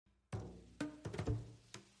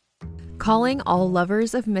Calling all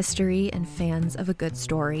lovers of mystery and fans of a good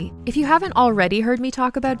story. If you haven't already heard me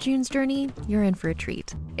talk about June's Journey, you're in for a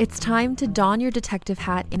treat. It's time to don your detective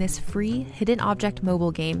hat in this free hidden object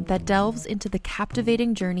mobile game that delves into the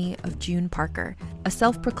captivating journey of June Parker, a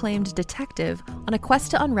self-proclaimed detective on a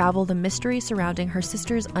quest to unravel the mystery surrounding her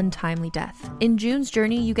sister's untimely death. In June's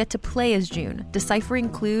Journey, you get to play as June, deciphering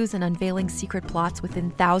clues and unveiling secret plots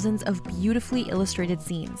within thousands of beautifully illustrated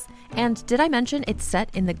scenes. And did I mention it's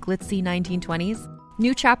set in the glitzy 1920s?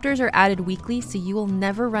 New chapters are added weekly, so you will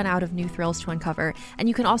never run out of new thrills to uncover, and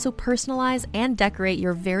you can also personalize and decorate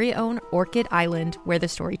your very own Orchid Island where the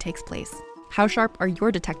story takes place. How sharp are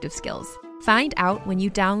your detective skills? Find out when you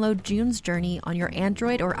download June's Journey on your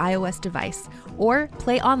Android or iOS device, or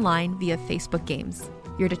play online via Facebook Games.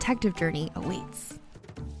 Your detective journey awaits.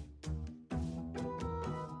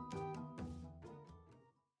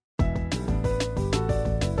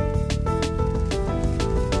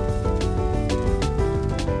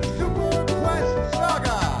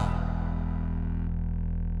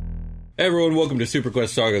 Hey everyone, welcome to Super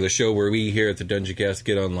Quest Saga, the show where we here at the Dungeon Cast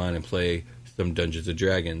get online and play some Dungeons &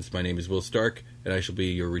 Dragons. My name is Will Stark, and I shall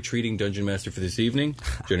be your retreating Dungeon Master for this evening.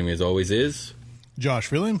 Joining me as always is... Josh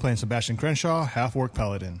Freeland, playing Sebastian Crenshaw, half-orc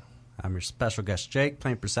paladin. I'm your special guest Jake,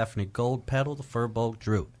 playing Persephone Gold Petal, the Furbolg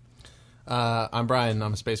Druid. I'm Brian,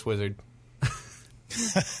 I'm a space wizard.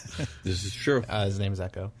 This is true. His name is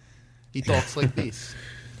Echo. He talks like this.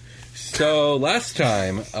 So, last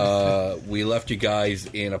time, we left you guys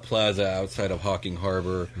in a plaza outside of Hawking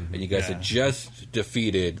Harbor, and you guys had just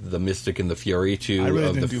defeated the Mystic and the Fury, two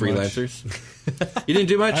of the freelancers. You didn't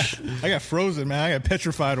do much? I got frozen, man. I got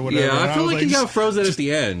petrified or whatever. Yeah, I feel like you got frozen at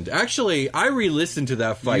the end. Actually, I re-listened to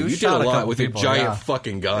that fight. You did a lot with your giant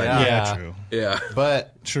fucking gun. Yeah, true. Yeah.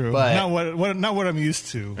 But... True. But, not what I'm used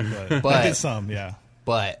to, but I did some, yeah.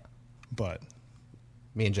 But...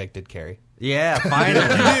 Me and Jake did carry. Yeah, finally. you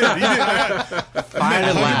did.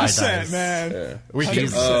 Finally, 100%, man. Yeah. We can,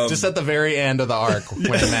 just at the very end of the arc when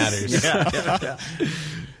it matters. Yeah.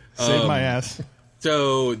 Save my ass.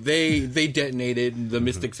 So they detonated. The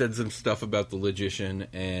Mystic said some stuff about the Logician,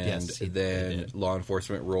 and then law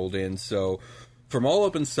enforcement rolled in. So from all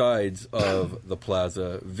open sides of the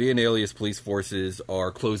plaza, Vianalius police forces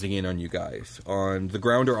are closing in on you guys. On the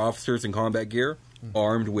ground are officers in combat gear,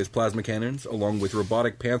 armed with plasma cannons, along with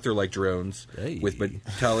robotic panther-like drones with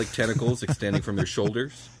metallic tentacles extending from their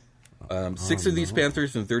shoulders. 6 of these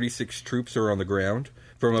panthers and 36 troops are on the ground.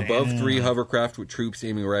 From above, 3 hovercraft with troops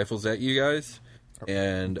aiming rifles at you guys.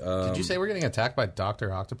 And did you say we're getting attacked by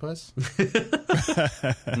Dr. Octopus?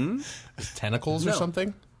 Tentacles or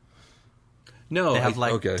something? No. They have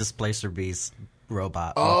Displacer Beast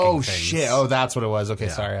robot. Oh, things. shit. Oh, that's what it was. Okay,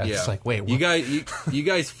 sorry. I was just like, wait, what? You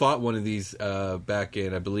guys fought one of these back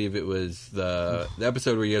in, I believe it was the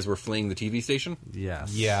episode where you guys were fleeing the TV station?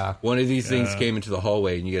 Yes. Yeah. One of these things came into the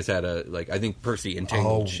hallway, and you guys had I think Percy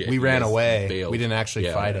entangled shit. We ran away. Bailed. We didn't actually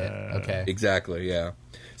fight it. Okay. Exactly, yeah.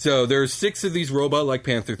 So there's 6 of these robot-like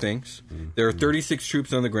panther things. There are 36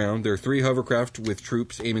 troops on the ground. There are 3 hovercraft with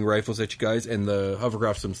troops aiming rifles at you guys, and the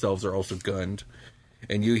hovercrafts themselves are also gunned.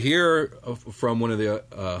 And you hear from one of the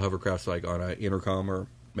hovercrafts, like on an intercom or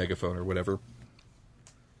megaphone or whatever,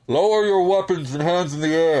 "Lower your weapons and hands in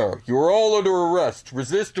the air. You are all under arrest.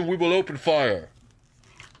 Resist and we will open fire."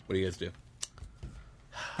 What do you guys do?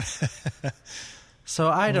 So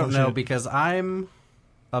I don't know, because I'm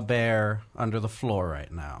a bear under the floor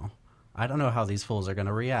right now. I don't know how these fools are going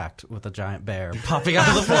to react with a giant bear popping out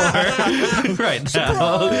of the floor right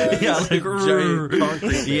now. Yeah, like giant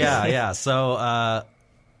concrete. Yeah. So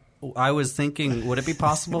I was thinking, would it be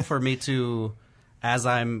possible for me to, as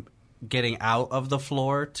I'm getting out of the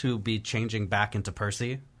floor, to be changing back into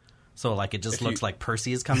Percy? So like it just looks like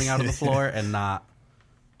Percy is coming out of the floor and not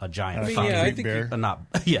a giant fucking I think bear.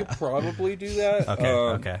 You could probably do that.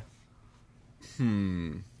 Okay.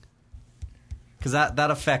 Because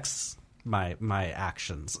that affects my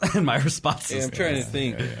actions and my responses. Yeah, I'm trying to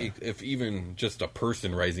think if even just a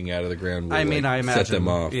person rising out of the ground would I imagine, set them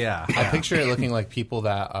off. Yeah. I picture it looking like people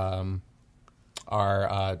that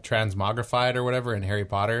are transmogrified or whatever in Harry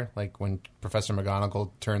Potter, like when Professor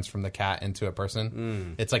McGonagall turns from the cat into a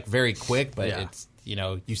person. It's like very quick, but it's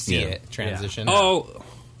you see it transition. I'll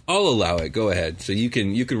allow it. Go ahead. So you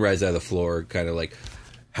can rise out of the floor, kind of like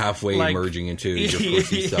halfway emerging into your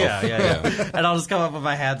pussy self. Yeah. And I'll just come up with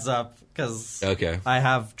my hands up because I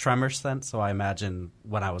have tremor sense, so I imagine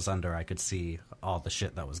when I was under, I could see all the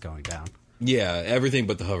shit that was going down. Yeah, everything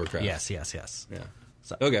but the hovercraft. Yes. Yeah.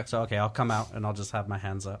 So I'll come out and I'll just have my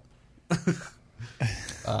hands up.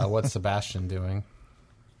 What's Sebastian doing?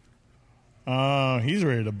 He's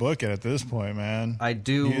ready to book it at this point, man. I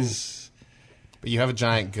do. But you have a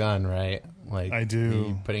giant gun, right? Like I do.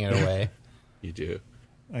 You putting it away. You do.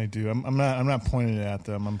 I do. I'm not pointing it at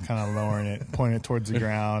them. I'm kind of lowering it, pointing it towards the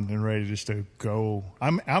ground, and ready just to go.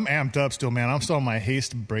 I'm amped up still, man. I'm still on my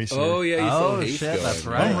haste bracer. Oh yeah, you still haste shit, going. that's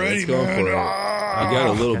right. I'm ready, Let's go man. for it. You got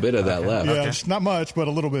a little bit of that left. Yeah, it's not much, but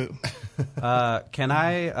a little bit. Can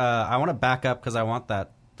I want to back up because I want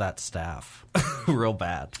that staff real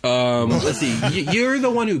bad. Let's see. You're the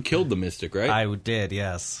one who killed the Mystic, right? I did,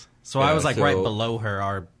 yes. So Yeah, I was like so- right below her,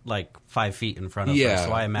 or like 5 feet in front of her. Yeah,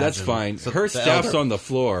 So I imagine that's fine. Her staff's on the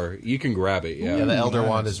floor. You can grab it. Yeah, Yeah, the Elder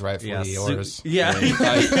Wand is rightfully Yeah, yours. Yeah,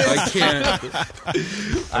 I can't.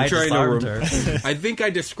 I trying to disarmed her. I think I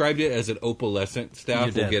described it as an opalescent staff.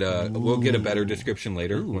 You did. We'll get a better description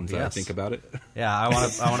later once I yes. think about it. Yeah, I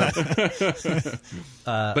want to.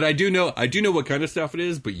 But I do know what kind of stuff it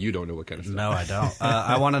is. But you don't know what kind of stuff. No, I don't.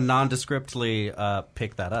 I want to nondescriptly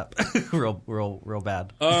pick that up, real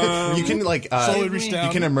bad. You can like Slowly reach down.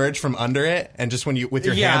 you can emerge from under it, and just when you with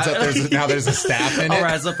your Yeah. hands up, there's a staff in I'll it.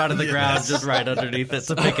 rise up out of the ground, just right underneath it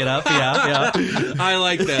to pick it up. Yeah. I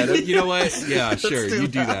like that. You know what? Yeah, sure. You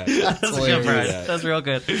do that. That's good, Brian. that. That's real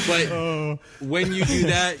good. But when you do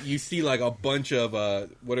that, you see like a bunch of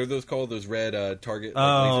what are those called? Those red target.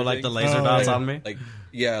 Oh, like the laser dots on me? Like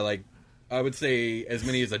like I would say as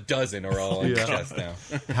many as a dozen are all on your chest now.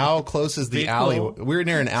 How close is the Be alley? cool. We were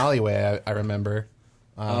near an alleyway. I remember.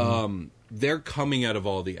 They're coming out of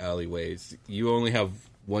all the alleyways. You only have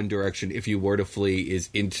one direction if you were to flee is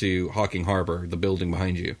into Hawking Harbor, the building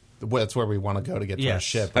behind you. That's where we want to go to get to our Yes.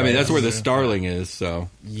 ship. I mean, right? that's where the Starling is. So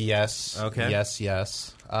Yes. Okay.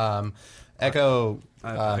 Yes. Echo.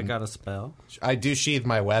 I got a spell. I do sheathe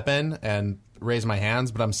my weapon and raise my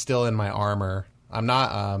hands, but I'm still in my armor. I'm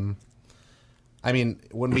not. I mean,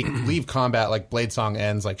 when we leave combat, like Blade Song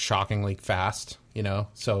ends like shockingly fast.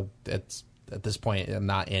 So it's at this point I'm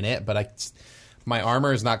not in it, but my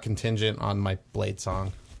armor is not contingent on my Blade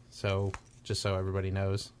Song. So just so everybody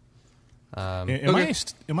knows. Am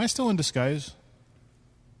I still in disguise?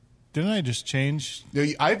 Didn't I just change?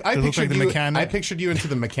 I look pictured like the you. mechanic? I pictured you into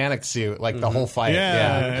the mechanic suit, like the whole fight.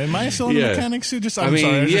 Yeah. Am I still in the Yeah. mechanic suit? Just I I'm mean,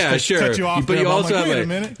 sorry. I just yeah, sure. Cut you off But there, you I'm also like, wait a have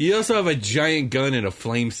minute. you also have a giant gun and a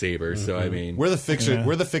flame saber. So I mean, We're the fixers. Yeah.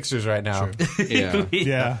 We're the fixers right now. yeah.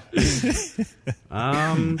 Yeah.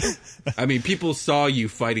 I mean, people saw you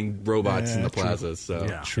fighting robots in Yeah, the true. plaza. So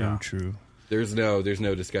True. there's no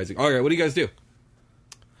disguising. All right, what do you guys do?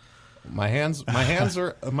 My hands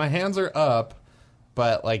are up,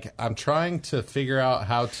 but like I'm trying to figure out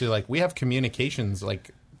how to like we have communications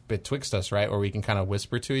like betwixt us, right, where we can kind of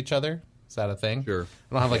whisper to each other. Is that a thing? Sure.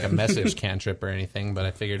 I don't have like a message cantrip or anything, but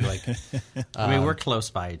I figured like I mean, we're close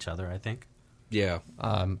by each other, I think. Yeah.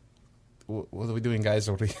 what are we doing, guys?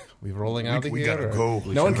 Are we rolling out of we here? gotta or-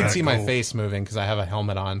 go. No one can gotta see my go. face moving because I have a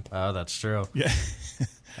helmet on. Oh, that's true. Yeah.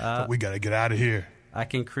 But we gotta get out of here. I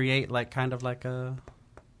can create like kind of like a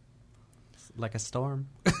storm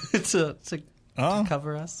to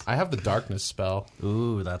cover us. I have the darkness spell,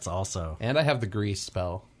 Ooh, that's also. and I have the grease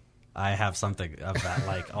spell. I have something of that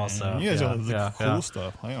like also. You guys yeah, are the yeah, cool yeah.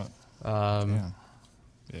 stuff. I don't.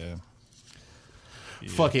 Yeah.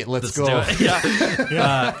 Fuck it, let's Let's go. do it.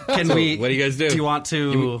 Yeah. Can we? what do you guys do? Do you want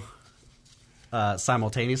to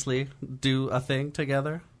simultaneously do a thing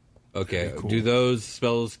together? Okay. Do those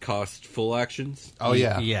spells cost full actions? Oh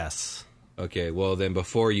yeah. Yes. Okay. Well, then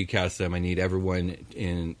before you cast them, I need everyone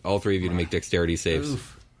in all three of you to make dexterity saves.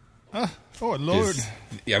 Oh Lord.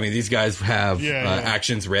 I mean, these guys have Yeah, yeah.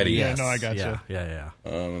 actions ready. Yeah, no, I got Yeah, you. yeah.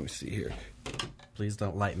 Let me see here. Please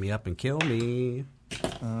don't light me up and kill me.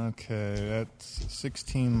 Okay, that's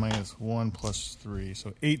 16 minus 1 plus 3,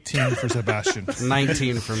 so 18 for Sebastian.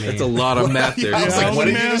 19 for me. That's a lot of math there. I was like, Yeah, what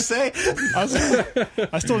did man. you just say?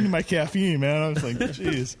 I still need my caffeine, man. I was like,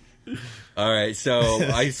 jeez. All right. So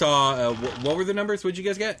I saw. What were the numbers? What'd you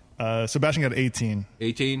guys get? Sebastian got 18.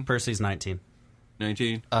 18, Percy's 19.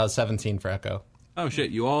 19. 17 for Echo. Oh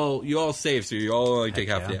shit! You all save, so you all only take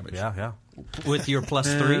half yeah, damage. Yeah. With your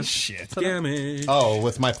plus 3. Shit. Damage. Oh,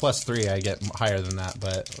 with my plus 3, I get higher than that,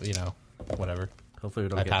 but whatever. Hopefully we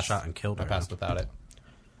don't I get passed, shot and killed. I right passed now. without it.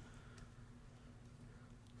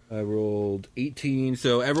 I rolled 18,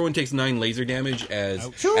 so everyone takes 9 laser damage as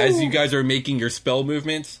you guys are making your spell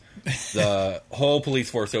movements. The whole police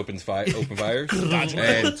force open fires.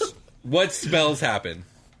 And what spells happen?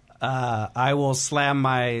 I will slam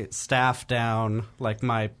my staff down, like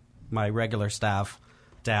my regular staff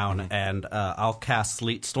down, and I'll cast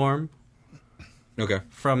Sleet Storm Okay.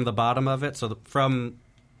 from the bottom of it. So from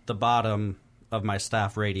the bottom of my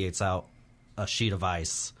staff radiates out a sheet of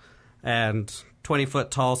ice. And 20-foot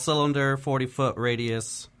tall cylinder, 40-foot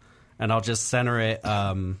radius, and I'll just center it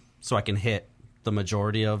so I can hit the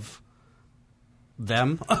majority of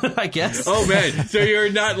them, I guess. Oh man, so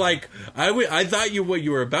you're not like I thought what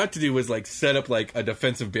you were about to do was like set up like a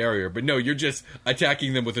defensive barrier, but no, you're just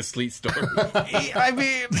attacking them with a sleet storm. I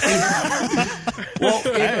mean, well,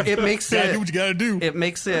 it makes it. Do what you gotta do. It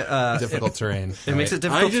makes it difficult terrain. It makes it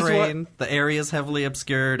difficult terrain. The area is heavily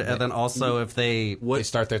obscured, and then also if they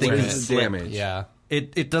start their turn damage, yeah.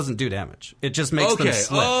 It doesn't do damage. It just makes them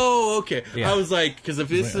slip. Oh, okay. Yeah. I was like, because if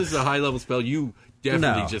this is a high level spell, you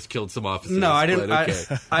definitely just killed some officers. No, I didn't.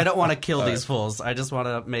 Okay. I don't want to kill these fools. I just want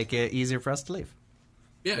to make it easier for us to leave.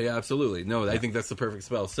 Yeah, absolutely. No, I think that's the perfect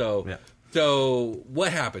spell. So, Yeah. so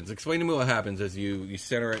what happens? Explain to me what happens as you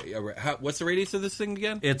center. What's the radius of this thing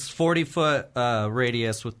again? It's 40-foot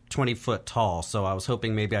radius with 20-foot tall. So I was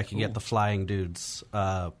hoping maybe I could get the flying dudes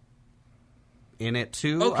in it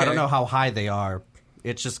too. Okay. I don't know how high they are.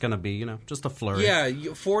 It's just going to be, just a flurry. Yeah,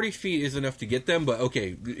 40 feet is enough to get them, but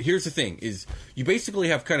okay, here's the thing, is you basically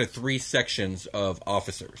have kind of 3 sections of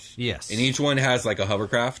officers. Yes. And each one has like a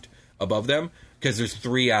hovercraft above them, because there's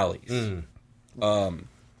 3 alleys.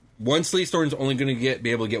 One Sleet Storm is only going to be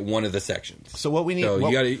able to get one of the sections. So what we need, So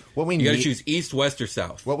you got to choose east, west, or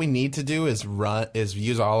south. What we need to do is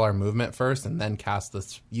use all our movement first, and then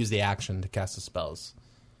use the action to cast the spells.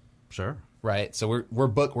 Sure. Right, so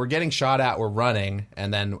we're getting shot at, we're running,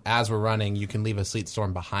 and then as we're running, you can leave a Sleet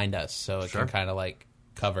Storm behind us, so it can kind of like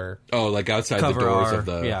cover. Oh, like outside the doors of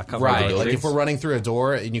the cover right. the Like buildings. if we're running through a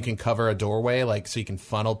door and you can cover a doorway, like so you can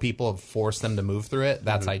funnel people and force them to move through it.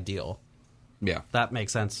 That's ideal. Yeah, that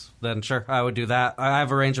makes sense. Then sure, I would do that. I have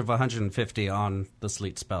a range of 150 on the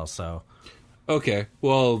sleet spell, so. Okay,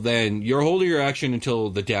 well then you're holding your action until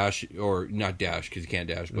the dash, or not dash because you can't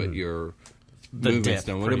dash, but your movement's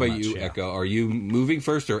done. What about you, Echo? Are you moving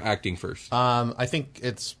first or acting first? I think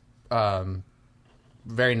it's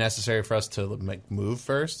very necessary for us to move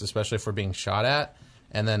first, especially if we're being shot at.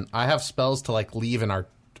 And then I have spells to like leave in our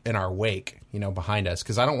wake, behind us,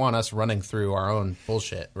 because I don't want us running through our own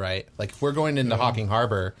bullshit, right? Like if we're going into Hawking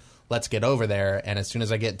Harbor, let's get over there. And as soon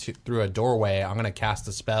as I get through a doorway, I'm going to cast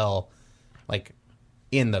a spell, like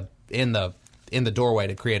in the doorway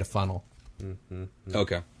to create a funnel. Mm-hmm.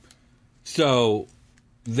 Okay. So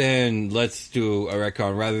then let's do a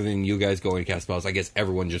retcon. Rather than you guys going to cast spells, I guess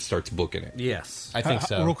everyone just starts booking it. Yes. I think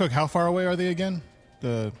so. Real quick, how far away are they again?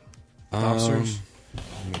 The officers?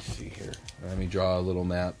 Let me see here. Let me draw a little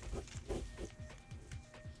map.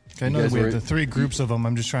 I know we have the 3 groups of them.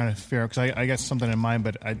 I'm just trying to figure out, because I got something in mind,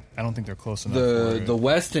 but I don't think they're close enough. The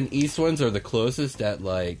west and east ones are the closest at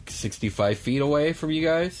like 65 feet away from you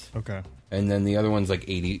guys. Okay. And then the other one's like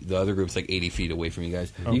 80. The other group's like 80 feet away from you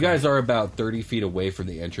guys. Okay. You guys are about 30 feet away from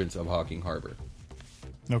the entrance of Hawking Harbor.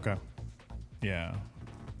 Okay. Yeah.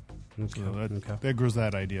 Okay. So that grows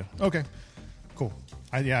that idea. Okay. Cool.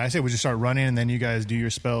 I say we just start running, and then you guys do your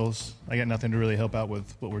spells. I got nothing to really help out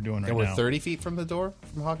with what we're doing right now. And we're 30 feet from the door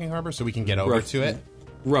from Hawking Harbor, so we can get over to it.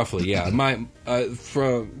 Roughly, yeah.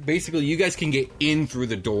 Basically, you guys can get in through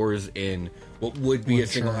the doors in what would be a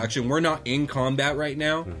single action. We're not in combat right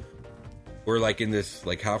now. We're like in this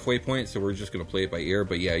like halfway point, so we're just gonna play it by ear.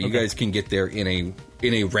 But yeah, you guys can get there in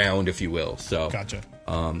a round, if you will. So gotcha.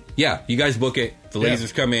 Yeah, you guys book it. The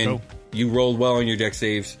lasers come in. Go. You rolled well on your deck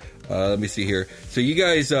saves. Let me see here. So you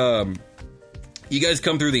guys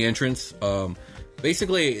come through the entrance.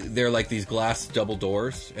 Basically, they're like these glass double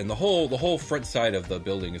doors, and the whole front side of the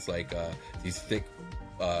building is like these thick,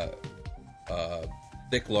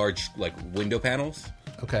 large like window panels.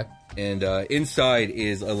 Okay. And inside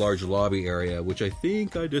is a large lobby area, which I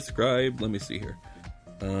think I described. Let me see here.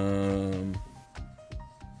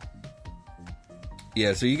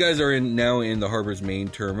 Yeah, so you guys are now in the harbor's main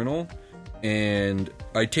terminal, and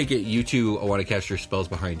I take it you two want to cast your spells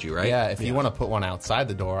behind you, right? Yeah, if you want to put one outside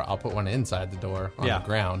the door, I'll put one inside the door on the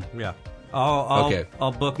ground. Yeah.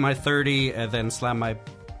 I'll book my 30 and then slam my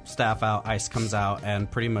staff out. Ice comes out and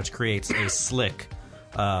pretty much creates a slick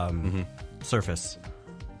surface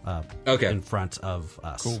in front of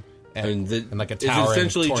us. Cool. And like a tower. It's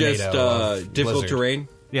essentially just difficult terrain.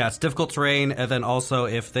 Yeah, it's difficult terrain, and then also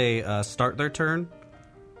if they start their turn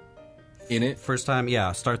in it first time,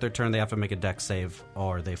 start their turn, they have to make a dex save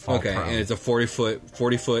or they fall. Okay, prone. and it's a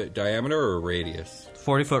 40-foot diameter or radius.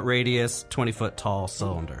 40-foot radius, 20-foot tall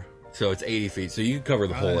cylinder. So it's 80 feet. So you can cover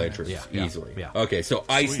the whole entrance easily. Yeah. Okay, so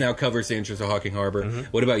ice now covers the entrance of Hawking Harbor.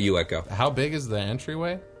 What about you, Echo? How big is the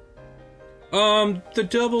entryway? The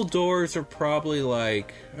double doors are probably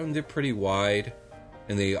like they're pretty wide,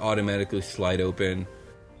 and they automatically slide open.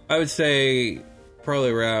 I would say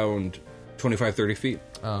probably around 25-30 feet.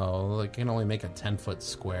 Oh, they can only make a 10-foot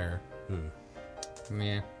square.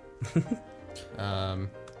 Yeah.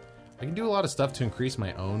 I can do a lot of stuff to increase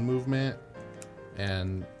my own movement,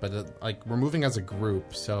 but like we're moving as a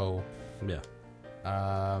group, so Yeah.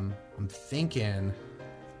 I'm thinking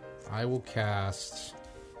I will cast.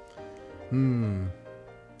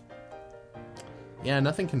 Yeah,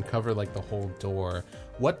 nothing can cover like the whole door.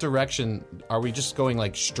 What direction are we just going?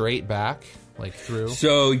 Like straight back, like through?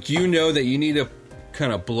 So you know that you need to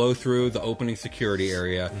kind of blow through the opening security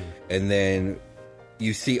area, and then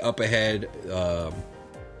you see up ahead the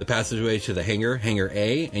passageway to the hangar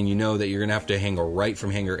A, and you know that you're gonna have to hang a right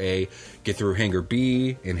from hangar A, get through hangar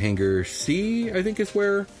B, and hangar C, I think is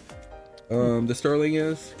where the Starling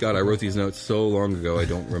is. God, I wrote these notes so long ago, I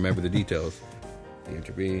don't remember the details. The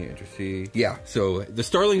enter B, enter C. Yeah, so the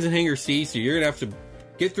Starling's in hangar C, so you're gonna have to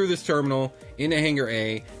get through this terminal, into hangar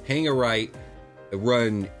A, hang a right,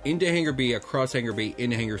 run into hangar B, across hangar B,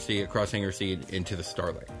 into hangar C, across hangar C, into the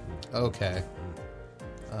Starling. Okay.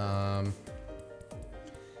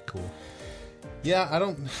 Cool. Yeah, I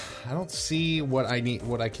don't see what I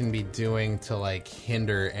can be doing to like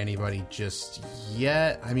hinder anybody just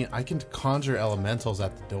yet. I mean, I can conjure elementals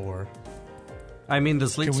at the door. I mean, the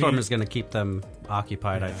sleep storm is going to keep them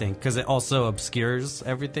occupied, I think, because it also obscures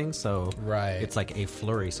everything. So it's like a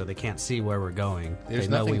flurry, so they can't see where we're going. They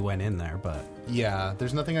know we went in there, but yeah,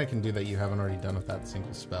 there's nothing I can do that you haven't already done with that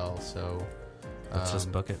single spell. So let's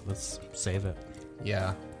just book it. Let's save it.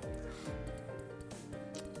 Yeah.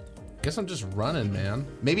 Guess I'm just running, man.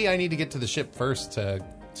 Maybe I need to get to the ship first to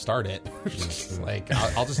start it. Like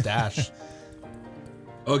I'll just dash.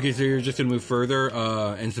 Okay, so you're just gonna move further,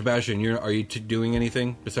 and Sebastian, are you doing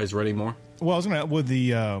anything besides running more? Well, I was gonna with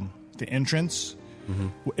the entrance.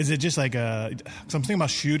 Is it just like so I'm thinking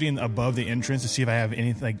about shooting above the entrance to see if I have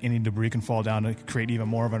any debris can fall down to create even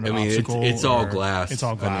more of an obstacle. It's all glass. It's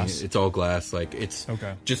all glass. I mean, it's all glass. Like it's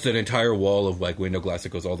just an entire wall of like window glass that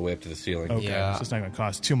goes all the way up to the ceiling. Okay, yeah. So it's not going to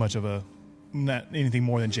cost too much of not anything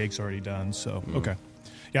more than Jake's already done. So okay,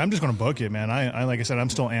 yeah, I'm just going to book it, man. I like I said, I'm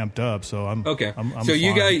still amped up, so I'm okay. I'm so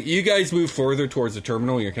fine. you guys move further towards the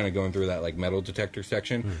terminal. You're kind of going through that like metal detector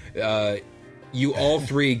section. You all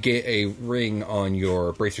three get a ring on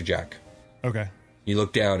your bracer jack. Okay. You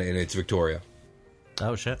look down and it's Victoria.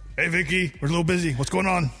 Oh shit! Hey Vicky, we're a little busy. What's going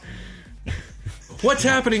on? What's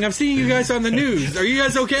happening? I'm seeing you guys on the news. Are you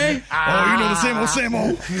guys okay? Oh, you know the same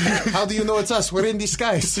old. How do you know it's us? We're in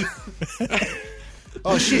disguise.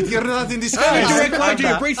 Oh shit! You're not in I disguise. have a direct line to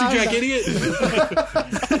your bracer jack, idiot.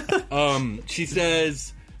 She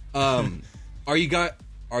says, Are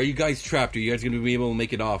you guys trapped? Are you guys going to be able to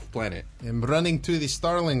make it off planet? I'm running to the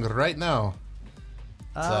Starling right now.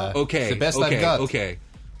 Okay. It's the best I've got. Okay.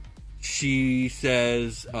 She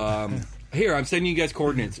says, here, I'm sending you guys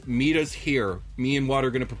coordinates. Meet us here. Me and Water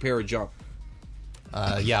are going to prepare a jump.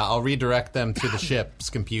 Yeah, I'll redirect them to the ship's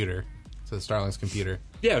computer. To the Starling's computer.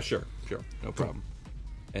 Yeah, sure. No problem.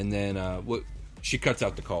 And then she cuts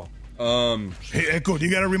out the call. Hey Echo, do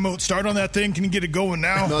you got a remote start on that thing? Can you get it going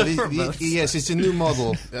now? No, yes, it's a new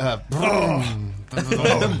model.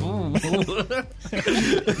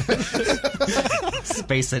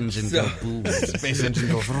 Space engine go boom. Space engine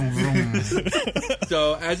go vroom vroom.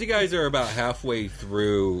 So as you guys are about halfway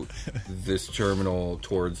through this terminal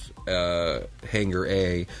towards Hangar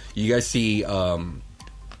A, you guys see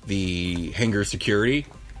the hangar security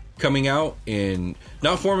coming out and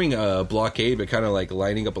not forming a blockade, but kind of like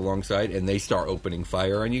lining up alongside, and they start opening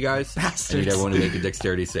fire on you guys. Bastards. I need everyone to make a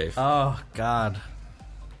dexterity save. Oh god,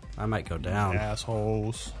 I might go down.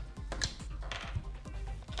 Assholes.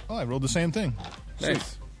 Oh, I rolled the same thing.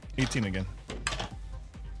 Nice. 18 again.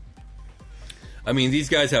 I mean, these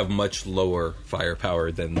guys have much lower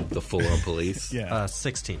firepower than the full-on police. Yeah.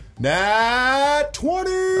 16. Nat 20.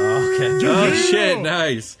 Okay. Oh shit!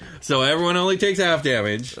 Nice. So everyone only takes half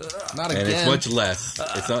damage, Not and again. it's much less.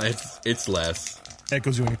 It's not. It's less.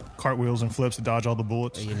 Echo's doing cartwheels and flips to dodge all the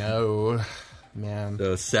bullets. You know, man.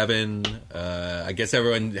 So 7. I guess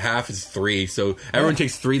everyone half is 3. So everyone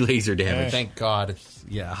takes 3 laser damage. Thank God.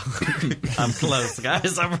 Yeah. I'm close,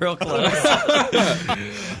 guys. I'm real close.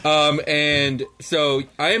 And so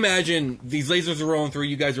I imagine these lasers are rolling through.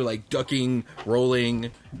 You guys are like ducking,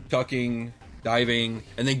 rolling, tucking, diving,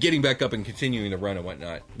 and then getting back up and continuing to run and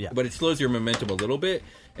whatnot. Yeah. But it slows your momentum a little bit.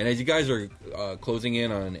 And as you guys are closing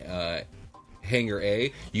in on Hangar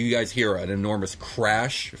A, you guys hear an enormous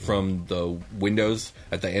crash from the windows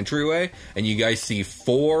at the entryway, and you guys see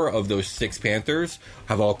 4 of those 6 Panthers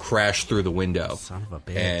have all crashed through the window. Son of a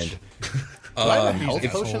bitch. And Do I have a health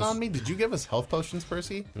potion on me? Did you give us health potions,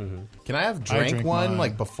 Percy? Mm-hmm. Can I have drank drank one mine.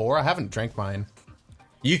 like before? I haven't drank mine.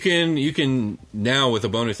 You can now with a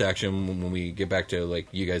bonus action when we get back to like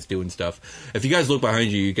you guys doing stuff. If you guys look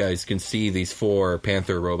behind you, you guys can see these 4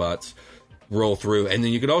 Panther robots roll through, and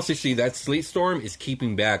then you can also see that Sleet Storm is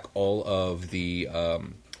keeping back all of the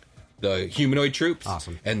humanoid troops.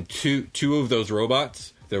 Awesome. And two of those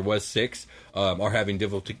robots, there was 6, are having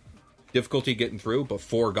difficulty getting through, but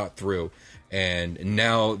 4 got through, and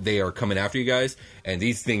now they are coming after you guys. And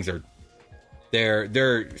these things are.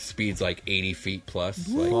 Their speed's like 80 feet plus.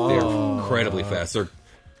 Like they're incredibly fast.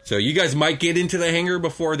 So you guys might get into the hangar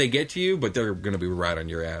before they get to you, but they're going to be right on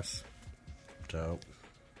your ass. Dope.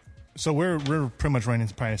 So we're pretty much running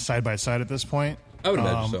probably side by side at this point. I would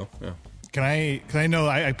imagine so. Yeah. Can I know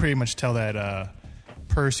I pretty much tell that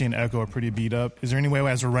Percy and Echo are pretty beat up. Is there any way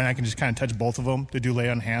as we're running I can just kind of touch both of them to do lay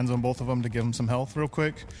on hands on both of them to give them some health real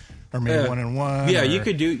quick, or maybe 1-on-1? Yeah, or... you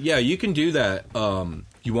can do that.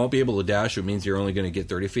 You won't be able to dash. It means you're only going to get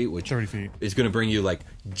 30 feet, which 30 feet is going to bring you like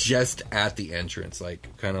just at the entrance,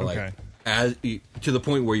 like kind of okay. like as to the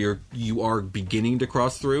point where you are beginning to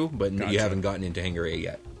cross through, but Gotcha. you haven't gotten into Hangar A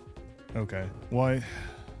yet. Okay. Well,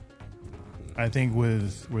 I think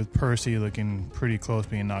with Percy looking pretty close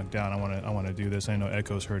being knocked down, I want to do this. I know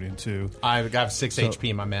Echo's hurting too. I've got 6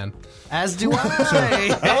 HP, my man. As do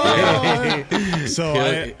I. So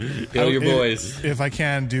Kill your boys. If I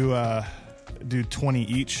can do 20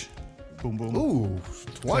 each. Boom, boom. Ooh,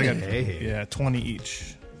 20. Yeah, 20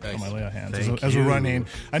 each. Nice. On my lay on hands Thank as we're you. running.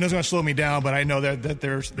 I know it's going to slow me down, but I know that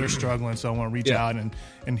they're struggling, so I want to reach out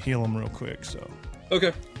and heal them real quick. So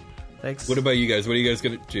Okay. Thanks. What about you guys? What are you guys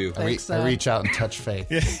going to do? I reach out and touch Faith.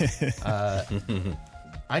 I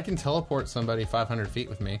can teleport somebody 500 feet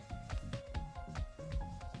with me.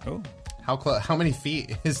 Oh. How many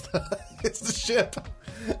feet is the ship?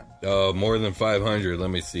 More than 500. Let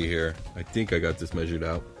me see here. I think I got this measured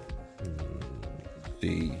out.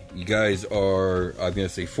 See, you guys are, I'm going to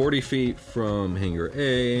say 40 feet from Hangar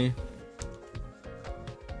A.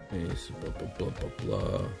 Okay, so blah, blah, blah, blah,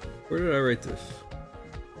 blah. Where did I write this?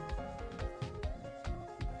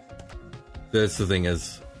 That's the thing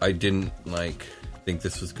is, I didn't think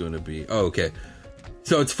this was going to be. Oh, okay.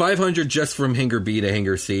 So it's 500 just from Hangar B to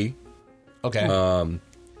Hangar C. Okay.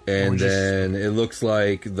 And then it looks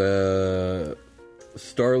like the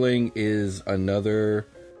Starling is another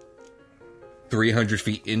 300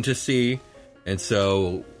 feet into C. And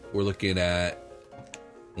so we're looking at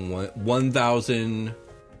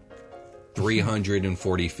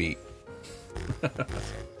 1,340 feet.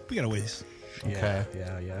 We got a ways. Okay.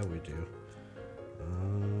 Yeah, we do.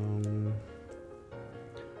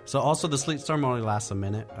 So also the Sleet Storm only lasts a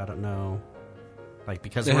minute. I don't know,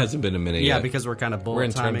 because It hasn't been a minute yet. Yeah, because we're kind of bullet We're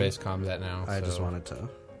in timing. turn-based combat now. I so. just wanted to.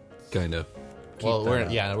 Kind of. Well,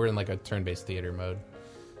 we're in like a turn-based theater mode.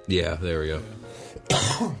 Yeah, there we go.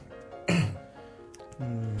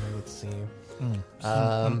 Let's see.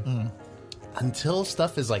 Until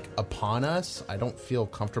stuff is like upon us, I don't feel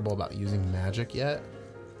comfortable about using magic yet.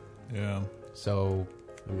 Yeah. So,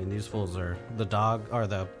 I mean, these fools are the dog or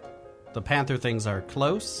the panther things are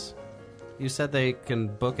close. You said they can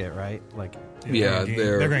book it, right? Yeah,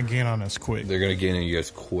 they're going to gain on us quick. They're going to gain on you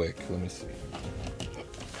guys quick. Let me see.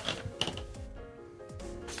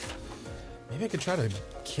 maybe I could try to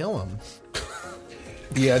kill them.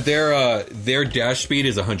 Yeah, their dash speed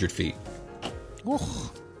is 100 feet.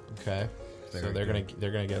 Okay. So they're gonna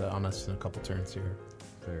get on us in a couple turns here.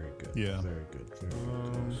 Very good. Yeah. Very good.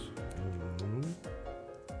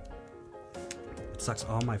 It sucks.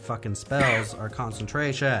 All my fucking spells are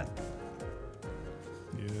concentration.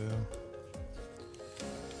 Yeah.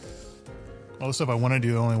 All the stuff I want to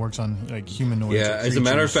do only works on humanoids. Yeah, as a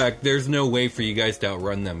matter of fact, there's no way for you guys to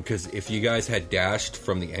outrun them, because if you guys had dashed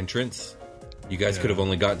from the entrance, you guys could have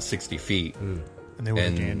only gotten 60 feet. And they would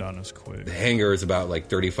have gained on us quick. The hangar is about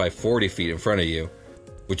 35, 40 feet in front of you,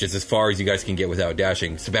 which is as far as you guys can get without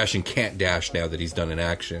dashing. Sebastian can't dash now that he's done an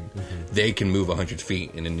action. They can move 100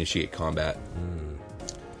 feet and initiate combat.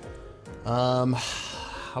 How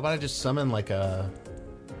about I just summon like a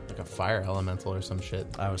fire elemental or some shit?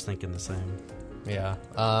 I was thinking the same. Yeah.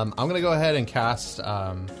 I'm gonna go ahead and cast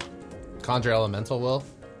Conjure Elemental Will.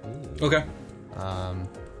 Okay.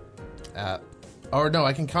 Or no,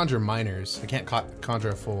 I can conjure minors. I can't conjure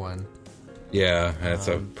a full one. Yeah, that's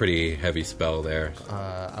a pretty heavy spell there.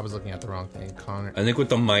 I was looking at the wrong thing. I think with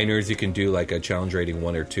the minors, you can do a challenge rating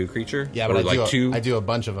 1 or 2 creature. Yeah, or but two. I do a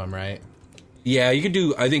bunch of them, right? Yeah, you could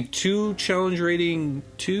do, I think, 2 challenge rating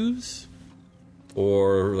 2s,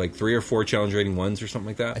 or 3 or 4 challenge rating 1s or something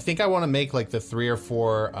like that. I think I want to make the 3 or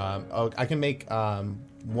 4. I can make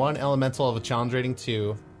 1 elemental of a challenge rating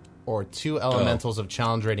 2, or 2 elementals of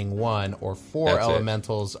challenge rating 1, or 4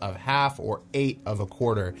 elementals of half, or 8 of a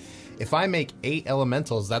quarter. If I make 8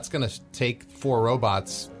 elementals, that's going to take 4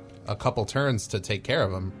 robots a couple turns to take care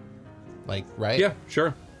of them. Like, right? Yeah,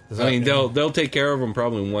 sure. I mean, they'll take care of them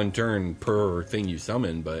probably in 1 turn per thing you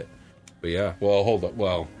summon, but yeah. Well, hold up.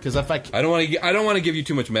 Well, because if I don't want to give you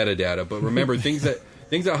too much metadata, but remember things at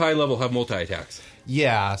high level have multi attacks.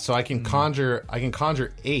 Yeah, so I can conjure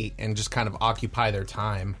 8 and just kind of occupy their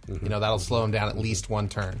time. You know, that'll slow them down at least 1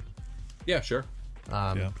 turn. Yeah, sure.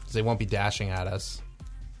 Because they won't be dashing at us.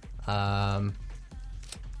 Or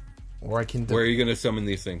I can. Where are you going to summon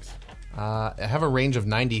these things? I have a range of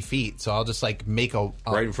 90 feet, so I'll just like make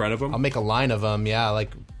right in front of them. I'll make a line of them. Yeah,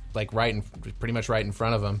 like pretty much right in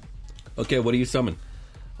front of them. Okay, what do you summon?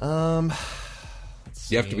 You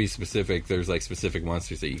have to be specific. There's like specific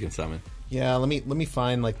monsters that you can summon. Yeah, let me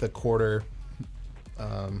find like the quarter.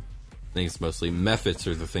 I think it's mostly Mephits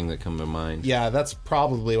are the thing that come to mind. Yeah, that's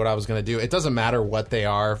probably what I was gonna do. It doesn't matter what they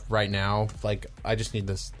are right now. Like I just need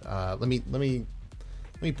this. Let me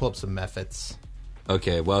pull up some Mephits.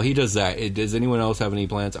 Okay, well he does that. Does anyone else have any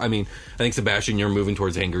plans? I mean, I think Sebastian, you're moving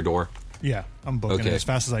towards Hangar Door. Yeah, I'm booking it as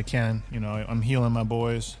fast as I can. You know, I'm healing my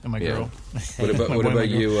boys and my girl. What about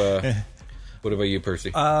you? What about you,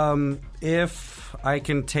 Percy? If I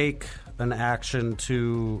can take an action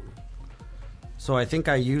to... So I think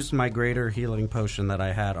I used my greater healing potion that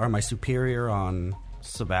I had, or my superior on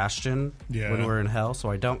Sebastian when we're in hell,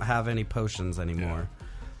 so I don't have any potions anymore.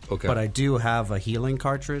 Yeah. Okay. But I do have a healing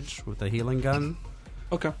cartridge with a healing gun.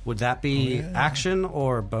 Okay. Would that be action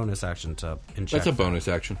or bonus action to inject? That's a bonus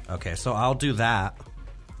action. Okay, so I'll do that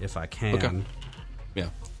if I can. Okay. Yeah.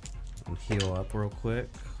 And heal up real quick.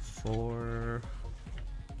 4,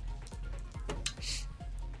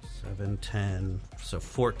 7, 10. So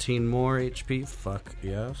 14 more HP. Fuck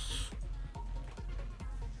yes.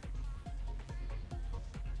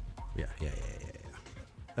 Yeah.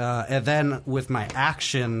 And then with my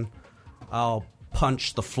action, I'll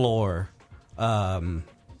punch the floor and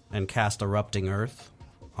cast Erupting Earth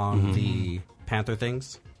on the panther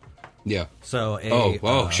things. Yeah. So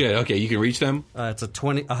shit. Okay, you can reach them. It's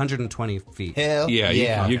 120 feet. Hell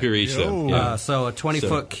yeah. You can reach them. Yeah. So a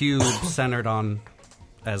 20-foot cube centered on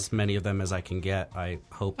as many of them as I can get. I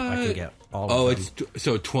hope I can get all of them. It's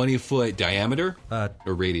 20-foot diameter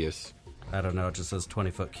or radius. I don't know. It just says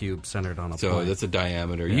 20-foot cube centered on a So point. that's a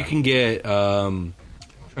diameter. Yeah. You can get. I'm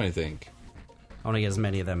trying to think. I want to get as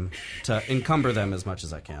many of them to encumber them as much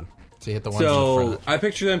as I can. So you hit the ones in front. I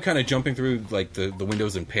picture them kind of jumping through like the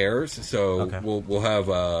windows in pairs. So we'll have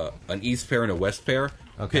an east pair and a west pair.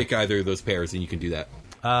 Okay. Pick either of those pairs, and you can do that.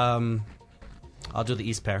 I'll do the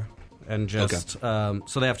east pair, and just so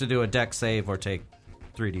they have to do a dex save or take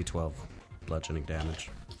 3d12 bludgeoning damage.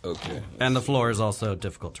 Okay. And the floor is also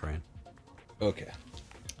difficult terrain. Okay.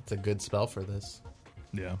 It's a good spell for this.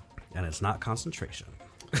 Yeah. And it's not concentration.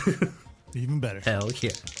 Even better. Hell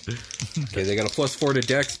yeah. Okay, they got a +4 to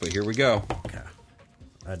dex, but here we go. Okay.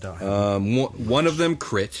 I don't have one of them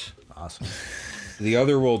crit. Awesome. The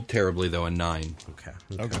other rolled terribly, though, a 9. Okay.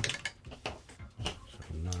 So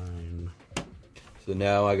 9. So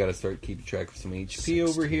now I got to start keeping track of some HP 16.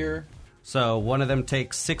 Over here. So one of them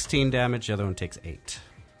takes 16 damage, the other one takes 8.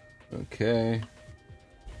 Okay.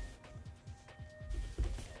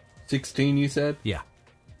 16, you said? Yeah.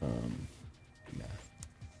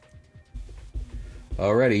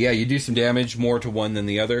 Alrighty, yeah, you do some damage, more to one than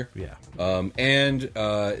the other. Yeah. And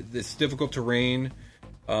this difficult terrain,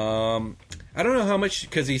 I don't know how much,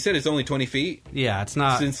 because he said it's only 20 feet. Yeah, it's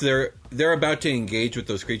not... Since they're about to engage with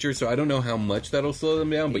those creatures, so I don't know how much that'll slow them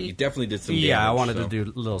down, but you definitely did some damage. Yeah, I wanted to do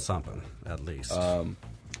a little something, at least.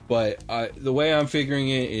 But the way I'm figuring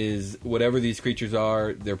it is, whatever these creatures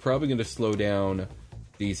are, they're probably going to slow down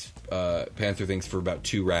these panther things for about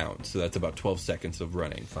 2 rounds, so that's about 12 seconds of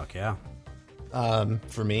running. Fuck yeah.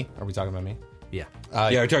 For me, are we talking about me? Yeah.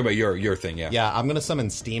 Yeah, we're talking about your thing, yeah. Yeah, I'm going to summon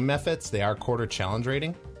Steam Mephits. They are quarter challenge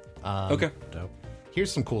rating. Okay. Dope. Here's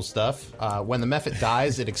some cool stuff. When the Mephit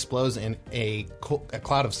dies, it explodes in a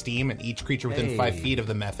cloud of steam, and each creature within 5 feet of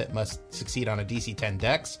the Mephit must succeed on a DC 10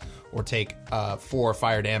 dex or take 4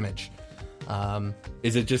 fire damage.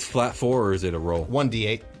 Is it just flat 4 or is it a roll?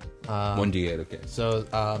 1d8. 1d8, okay. So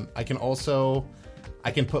I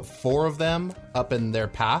can put 4 of them up in their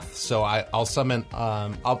path. So I'll summon.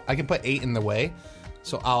 I can put 8 in the way.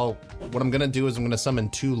 So what I'm gonna do is I'm gonna summon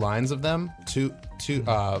 2 lines of them,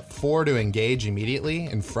 4 to engage immediately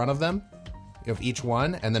in front of them, of each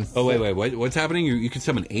one, and then. 4. Oh wait, what's happening? You can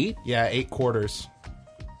summon 8? Yeah, 8 quarters.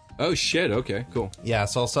 Oh shit! Okay, cool. Yeah,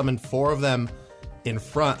 so I'll summon 4 of them in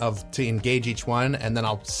front to engage each one, and then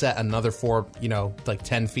I'll set another 4,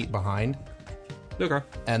 10 feet behind. Okay.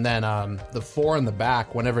 And then the 4 in the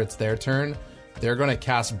back, whenever it's their turn, they're going to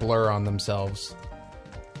cast Blur on themselves.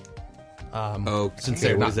 Since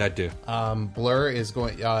what does that do? Blur is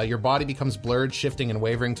going. Your body becomes blurred, shifting and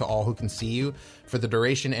wavering to all who can see you. For the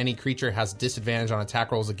duration, any creature has disadvantage on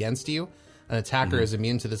attack rolls against you. An attacker is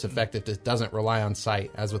immune to this effect if it doesn't rely on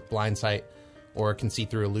sight, as with blind sight, or can see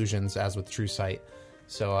through illusions, as with true sight.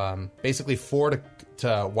 So basically 4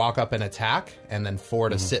 to walk up and attack, and then 4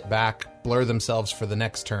 to sit back, blur themselves for the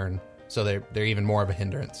next turn, so they're even more of a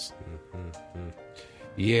hindrance.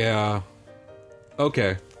 Yeah.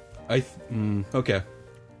 Okay. Okay.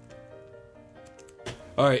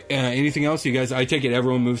 All right. Anything else, you guys? I take it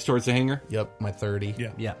everyone moves towards the hangar? Yep, my 30.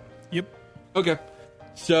 Yeah. Yep. Okay.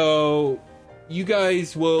 So you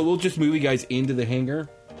guys, we'll just move you guys into the hangar.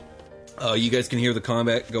 You guys can hear the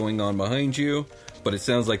combat going on behind you, but it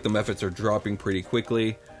sounds like the Mephits are dropping pretty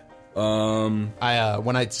quickly. When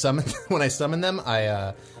I summon them,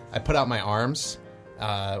 I put out my arms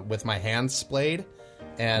with my hands splayed,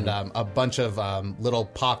 and a bunch of little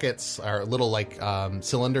pockets or little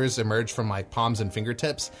cylinders emerge from my palms and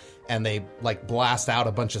fingertips, and they blast out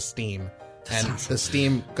a bunch of steam. And the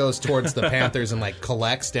steam goes towards the Panthers and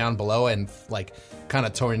collects down below and kind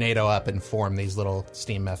of tornado up and form these little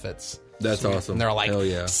steam Mephits. That's awesome. And they're like, hell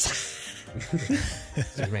yeah.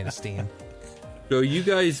 They're made of steam. So you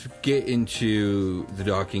guys get into the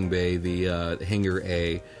docking bay, the hangar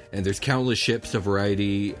A, and there's countless ships of a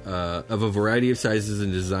variety of sizes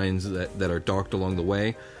and designs that are docked along the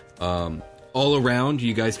way. All around,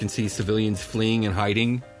 you guys can see civilians fleeing and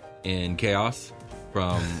hiding in chaos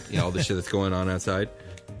from all the shit that's going on outside.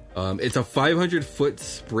 It's a 500-foot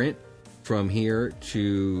sprint from here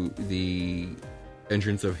to the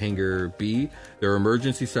entrance of Hangar B. There are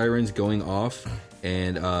emergency sirens going off,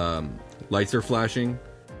 and lights are flashing.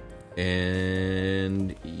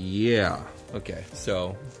 And yeah. Okay,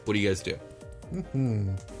 so what do you guys do?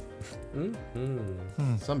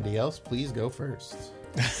 Somebody else, please go first.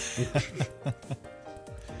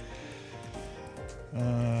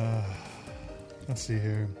 Let's see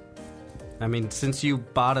here. I mean, since you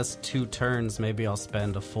bought us 2 turns, maybe I'll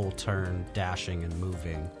spend a full turn dashing and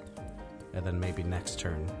moving. And then maybe next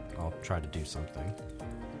turn, I'll try to do something.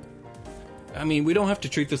 I mean, we don't have to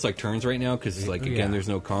treat this like turns right now, because, again, there's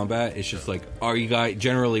no combat. It's just are you guys,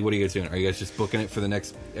 generally, what are you guys doing? Are you guys just booking it for the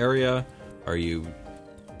next area? Are you,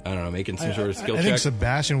 I don't know, making some sort of skill check? I think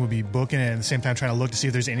Sebastian would be booking it, and at the same time trying to look to see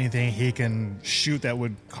if there's anything he can shoot that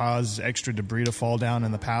would cause extra debris to fall down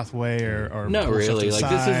in the pathway or not really. This is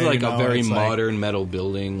a very modern metal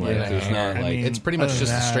building. There's not it's pretty much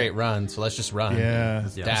just a straight run. So let's just run. Yeah,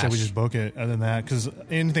 dash. So we just book it. Other than that, because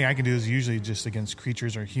anything I can do is usually just against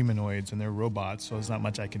creatures or humanoids, and they're robots. So there's not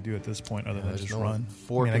much I can do at this point other than just run.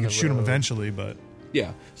 I can shoot them eventually, but.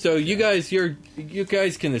 Yeah, so you guys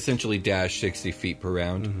can essentially dash 60 feet per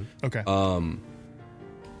round. Mm-hmm. Okay.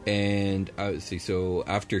 And let's see. So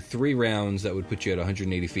after 3 rounds, that would put you at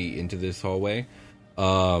 180 feet into this hallway.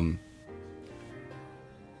 1,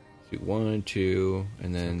 2,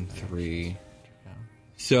 and then 3.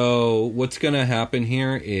 So what's going to happen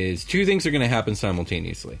here is 2 things are going to happen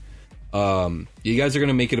simultaneously. You guys are going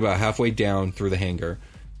to make it about halfway down through the hangar,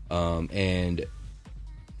 and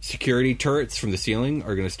security turrets from the ceiling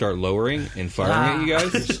are going to start lowering and firing at you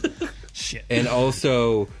guys. Shit. And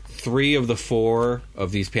also 3 of the 4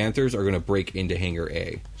 of these Panthers are going to break into Hangar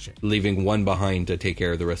A, leaving 1 behind to take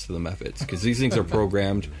care of the rest of the Mephits. Because these things are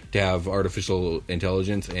programmed to have artificial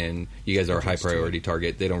intelligence, and you guys are a high priority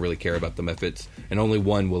target. They don't really care about the Mephits, and only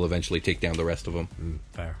 1 will eventually take down the rest of them.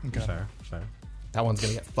 Fair. That one's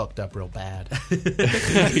going to get fucked up real bad.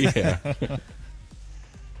 Yeah.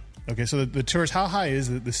 Okay, so the turrets, how high is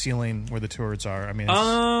the ceiling where the turrets are? I mean,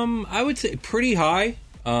 I would say pretty high.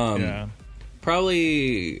 Yeah.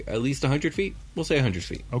 Probably at least 100 feet. We'll say 100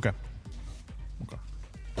 feet. Okay.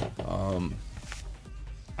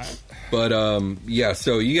 Yeah,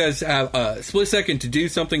 so you guys have a split second to do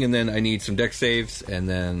something, and then I need some deck saves, and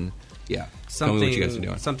then, yeah. Tell me what you guys are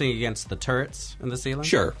doing. Something against the turrets in the ceiling?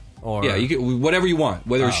 Sure. Or yeah, you can, whatever you want.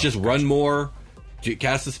 Whether it's just run more,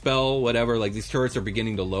 cast a spell, whatever. These turrets are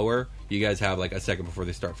beginning to lower. You guys have a second before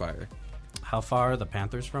they start firing. How far are the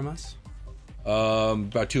Panthers from us?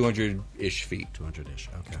 About 200-ish feet. 200-ish,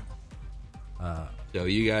 okay. So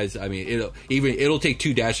you guys, I mean, it'll take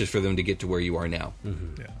 2 dashes for them to get to where you are now.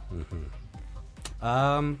 Mm-hmm.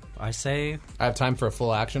 Yeah. I say I have time for a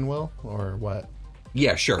full action, Will, or what?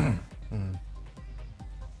 Yeah, sure.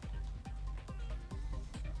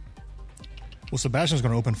 Well, Sebastian's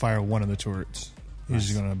going to open fire at one of the turrets. He's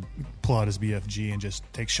just going to pull out his BFG and just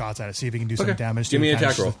take shots at it, see if he can do some damage. Give me an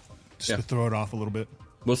attack roll. Just to throw it off a little bit.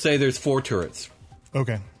 We'll say there's 4 turrets.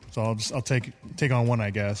 Okay, so I'll take on one, I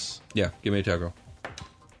guess. Yeah, give me an attack roll.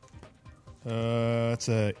 It's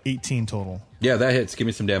a 18 total. Yeah, that hits. Give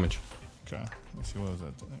me some damage. Okay, let's see, what was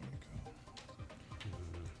that? There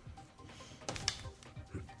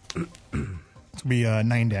we go. It's gonna be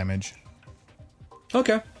 9 damage.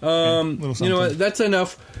 Okay. You know what? That's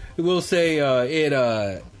enough. We'll say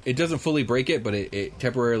it doesn't fully break it, but it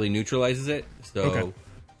temporarily neutralizes it. So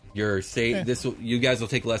you're safe. You guys will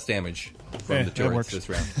take less damage from the turrets this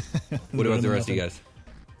round. What about the rest of you guys?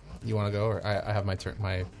 You want to go, or I have my turn?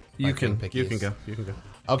 You can go.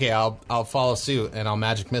 Okay, I'll follow suit and I'll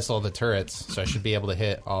magic missile the turrets, so I should be able to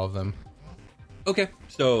hit all of them. Okay.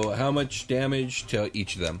 So how much damage to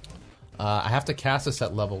each of them? I have to cast this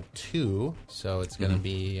at level 2, so it's going to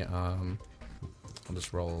be... I'll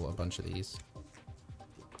just roll a bunch of these.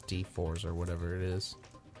 D4s or whatever it is.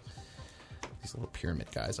 These little pyramid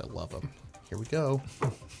guys, I love them. Here we go.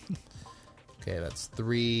 Okay, that's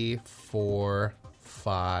 3, 4,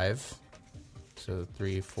 5. So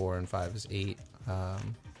 3, 4, and 5 is 8.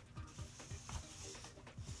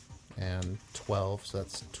 And 12, so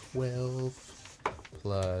that's 12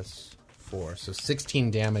 plus 4. So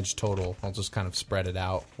 16 damage total. I'll just kind of spread it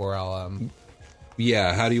out, or I'll...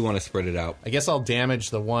 Yeah, how do you want to spread it out? I guess I'll damage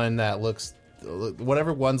the one that looks...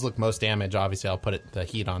 Whatever ones look most damage, obviously I'll put the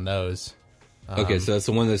heat on those. Okay, so that's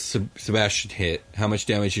the one that Sebastian hit. How much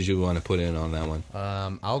damage did you want to put in on that one?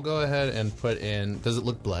 I'll go ahead and put in... Does it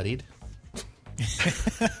look bloodied? Is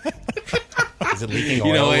it leaking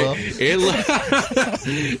oil? You know,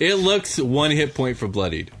 it looks 1 hit point for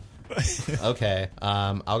bloodied. Okay,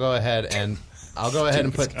 I'll go ahead and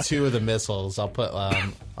put 2 of the missiles. I'll put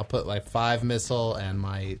like 5 missile and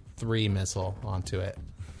my 3 missile onto it.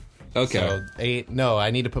 Okay. So 8. No,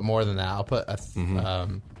 I need to put more than that. I'll put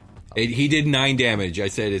he did 9 damage. I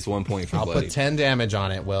said it's 1 point for bloodied. I'll put 10 damage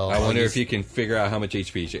on it. Will I wonder if you can figure out how much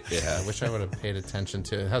HP it has. I wish I would have paid attention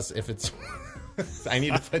to it. If it's I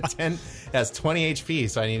need to put 10. It has 20 HP,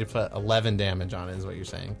 so I need to put 11 damage on it, is what you're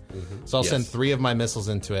saying. So I'll send 3 of my missiles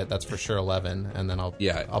into it. That's for sure 11, and then I'll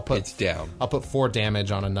put it's down. I'll put 4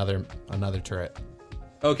 damage on another turret.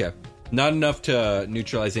 Okay. Not enough to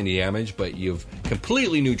neutralize any damage, but you've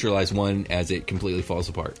completely neutralized one as it completely falls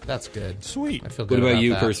apart. That's good. Sweet. I feel good. What about you,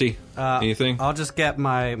 that. Percy? Anything? I'll just get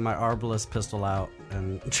my Arbalest pistol out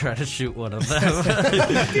and try to shoot one of them.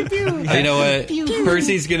 You know what?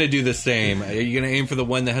 Percy's going to do the same. Are you going to aim for the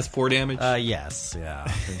one that has 4 damage? Yes,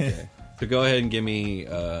 yeah. Okay. So go ahead and give me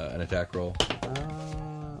an attack roll.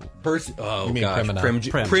 Percy. Oh, gosh.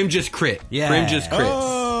 Prim just crit. Yeah. Prim just crits.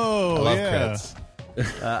 Oh, I love crits.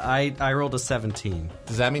 I rolled a 17.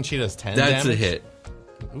 Does that mean she does 10 That's damage? a hit.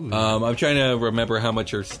 I'm trying to remember how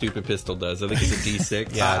much her stupid pistol does. I think it's a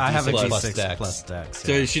D6. Yeah, I have a plus D6 dex. plus dex.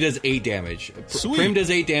 So she does 8 damage. Sweet. Prim does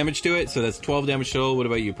 8 damage to it, so that's 12 damage total. What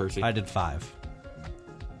about you, Percy? I did 5.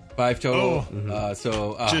 5 total. Oh.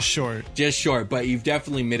 Just short. Just short, but you've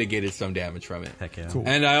definitely mitigated some damage from it. Heck yeah. Cool.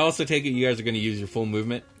 And I also take it you guys are going to use your full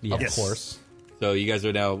movement. Of Yes. course. So you guys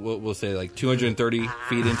are now, we'll say, like 230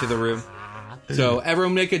 feet into the room. So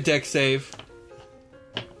everyone make a dex save.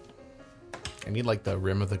 I need like the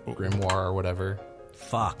rim of the grimoire or whatever.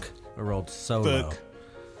 Fuck. I rolled so low.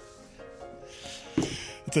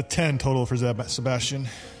 It's a 10 total for Sebastian.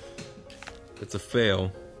 It's a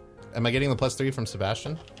fail. Am I getting the +3 from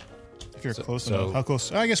Sebastian? If you're close so- enough. How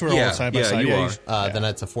close? I guess we're all side by side. you are. Then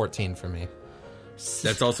it's a 14 for me.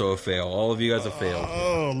 That's also a fail. All of you guys have failed.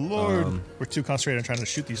 Oh, Lord. We're too concentrated on trying to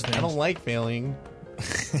shoot these things. I don't like failing.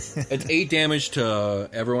 It's 8 damage to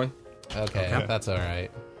everyone. Okay, that's all right.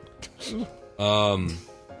 And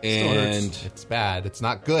It's bad. It's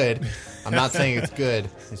not good. I'm not saying it's good.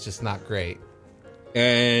 It's just not great.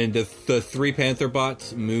 the 3 Panther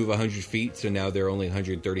bots move 100 feet, so now they're only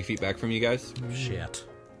 130 feet back from you guys. Shit.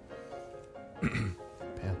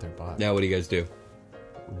 Panther bot. Now what do you guys do?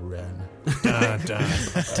 Run.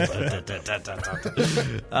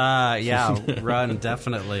 Yeah, run,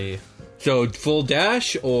 definitely. So full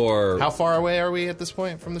dash or How far away are we at this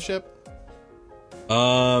point from the ship?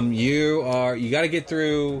 you got to get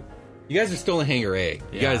through. You guys are still in Hangar A. You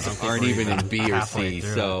Yeah, I guys don't think aren't we're even in even B or halfway C.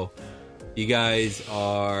 through So you guys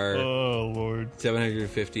are Oh, Lord.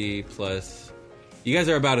 750 plus. You guys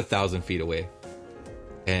are about 1,000 feet away.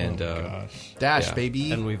 And Gosh. Dash, Yeah.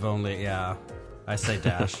 baby. And we've only, I say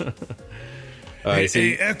dash. all right, so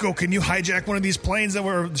Hey, Echo, can you hijack one of these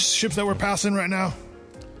ships that we're passing right now?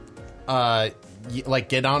 Like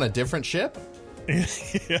get on a different ship? Yeah.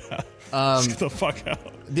 Let's get the fuck out.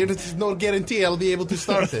 There's no guarantee I'll be able to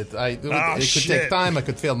start it. It could take time. I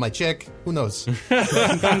could fail my check. Who knows?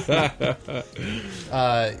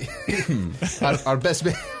 Our best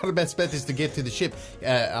bet is to get to the ship.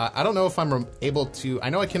 I don't know if I'm able to. I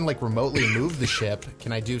know I can like remotely move the ship.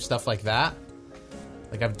 Can I do stuff like that?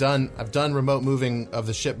 Like I've done remote moving of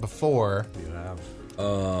the ship before. You have.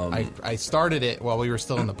 I started it while we were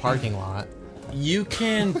still in the parking lot. You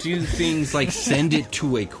can do things like send it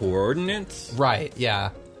to a coordinates. Right,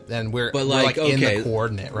 yeah. And we're in the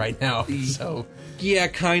coordinate right now. So yeah,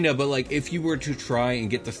 kind of. But like, if you were to try and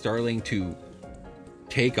get the Starling to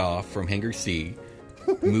take off from Hangar C,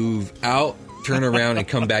 move out, turn around, and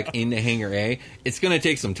come back into Hangar A, it's going to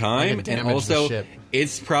take some time, and also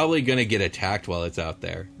it's probably going to get attacked while it's out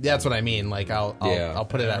there. That's what I mean. Like I'll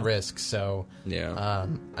put it at risk. So yeah.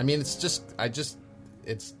 I mean,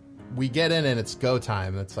 we get in and it's go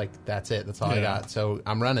time. It's like that's it. That's all I got. So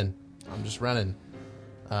I'm running. I'm just running.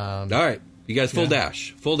 All right, you guys, full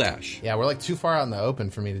dash. Yeah, we're like too far out in the open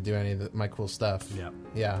for me to do any of my cool stuff.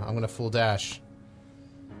 Yeah, I'm gonna full dash.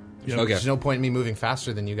 Yep. Okay. There's no point in me moving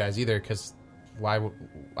faster than you guys either, because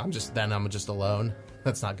I'm just alone.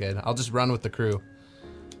 That's not good. I'll just run with the crew.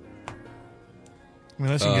 I mean,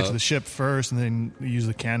 unless you can get to the ship first and then use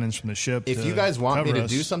the cannons from the ship. If you guys want me to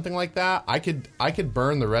do something like that, I could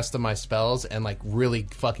burn the rest of my spells and like really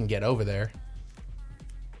fucking get over there.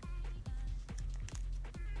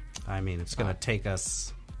 I mean, it's going to take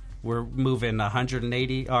us... We're moving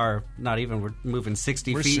 180, or not even, we're moving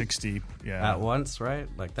 60 we're feet 60, at once, right?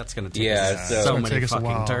 Like, that's going to take us so so many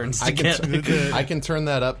fucking turns to get... I can turn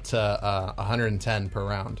that up to 110 per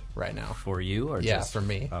round right now. For you, or just... for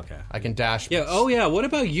me. Okay. I can dash... Yeah, oh yeah, what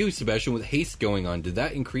about you, Sebastian, with haste going on? Did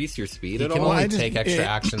that increase your speed at all? You can only take extra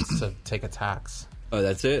actions to take attacks. Oh,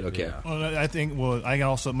 that's it? Okay. Yeah. Well, I think, I can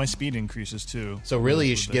also... My speed increases, too. So really,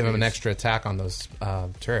 you should give him an extra attack on those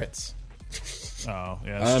turrets. Oh,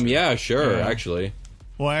 yeah. Yeah, sure, actually.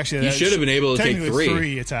 Well, actually, you should have been able to take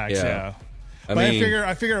three attacks. Yeah. I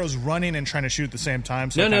figure I was running and trying to shoot at the same time.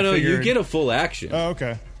 So no. You get a full action. Oh,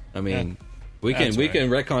 okay. I mean, we can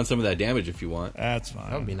retcon some of that damage if you want. That's fine.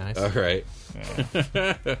 That would be nice. All right. Yeah.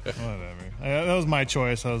 Whatever. That was my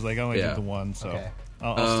choice. I was like, I only did the one, so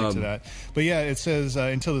I'll stick to that. But yeah, it says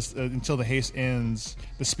until the haste ends,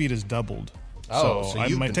 the speed is doubled. So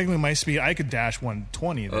technically my speed, I could dash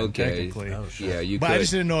 120 then, technically. Oh, yeah, you but could. I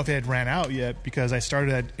just didn't know if it had ran out yet because I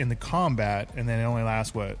started in the combat and then it only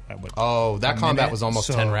lasts that combat was almost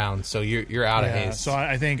 10 rounds, so you're out of haste. So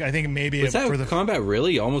I think maybe was that for the combat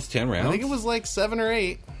really almost 10 rounds? I think it was like 7 or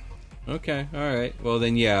 8. Okay, all right. Well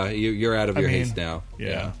then, you're out of your haste now.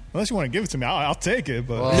 Yeah. Unless you want to give it to me, I'll take it.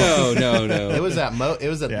 But no. It was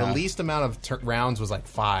the least amount of rounds was like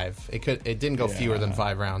 5. It didn't go fewer than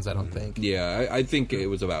 5 rounds. I don't think. Yeah, I think it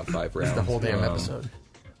was about 5 rounds. The whole damn episode,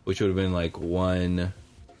 which would have been like 1,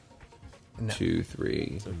 2,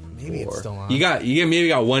 3. So maybe 4. It's still on. You maybe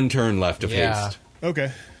got 1 turn left of haste.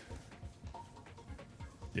 Okay.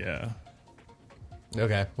 Yeah.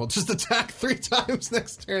 Okay, well, just attack 3 times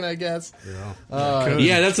next turn, I guess.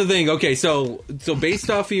 Yeah, that's the thing. Okay, so based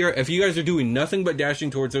off of if you guys are doing nothing but dashing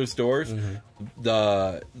towards those doors,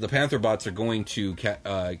 the Panther bots are going to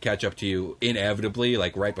catch up to you inevitably,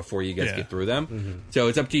 like right before you guys get through them. So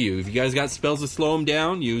it's up to you. If you guys got spells to slow them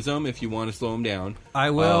down, use them. If you want to slow them down,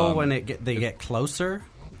 I will when they get closer.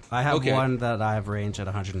 I have one that I have range at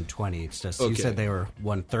 120. It's just you said they were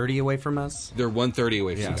 130 away from us. They're 130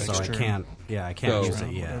 away from us. So I can't use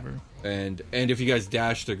it yet. And if you guys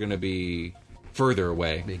dash, they're going to be further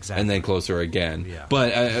away, exactly, and then closer again. Yeah.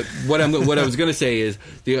 But what I was going to say is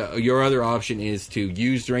your other option is to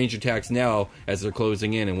use range attacks now as they're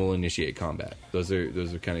closing in, and we'll initiate combat. Those are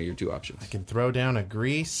kind of your 2 options. I can throw down a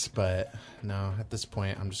grease, but no, at this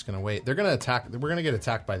point, I'm just going to wait. They're going to attack. We're going to get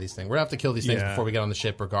attacked by these things. We're going to have to kill these things before we get on the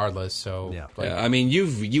ship, regardless. So I mean,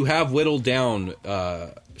 you have whittled down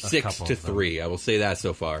 6 to 3. I will say that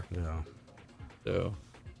so far. Yeah. So.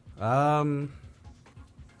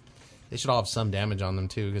 They should all have some damage on them,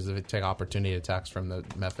 too, because they take opportunity attacks from the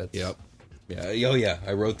methods. Yep. Yeah. Oh, yeah.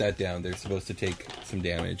 I wrote that down. They're supposed to take some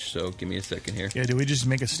damage, so give me a second here. Yeah, do we just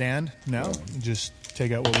make a stand now? Just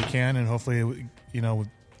take out what we can, and hopefully,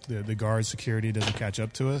 the guard security doesn't catch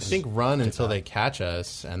up to us? I think run until they catch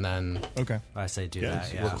us, and then... Okay. I say do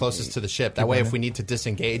that, We're closest to the ship. That way, if we need to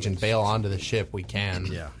disengage and bail onto the ship, we can.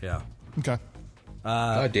 Yeah. Okay.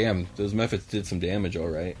 God damn, those methods did some damage, all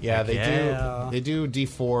right. Yeah, they do. They do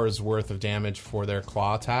D4's worth of damage for their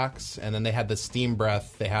claw attacks, and then they had the steam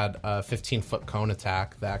breath. They had a 15-foot cone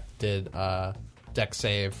attack that did deck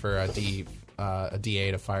save for a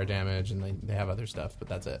D8 of fire damage, and they have other stuff, but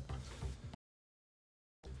that's it.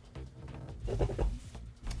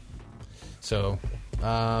 So,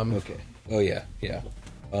 okay. Oh yeah.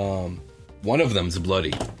 One of them's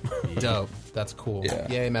bloody. Dope. That's cool.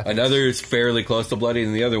 Yeah. Yay, methods. Another's fairly close to bloody,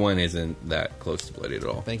 and the other one isn't that close to bloody at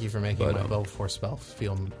all. Thank you for making my level 4 spell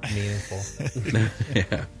feel meaningful.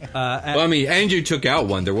 Yeah. Well, I mean, Andrew took out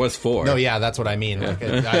one. There was 4. No, yeah, that's what I mean. Like,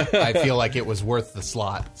 I feel like it was worth the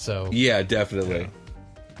slot. So yeah, definitely.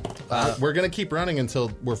 We're gonna keep running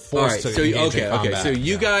until we're forced to engage in combat. So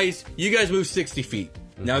you guys move 60 feet.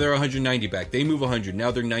 Now they're 190 back. They move 100.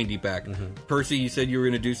 Now they're 90 back. Percy, you said you were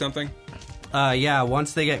going to do something? Yeah,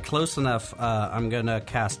 once they get close enough, I'm going to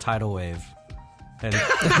cast Tidal Wave. And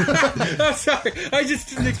I'm sorry. I just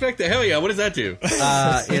didn't expect that. Hell yeah. What does that do?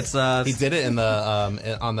 He did it in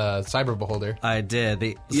the on the Cyber Beholder. I did.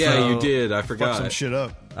 You did. I forgot. Fuck some shit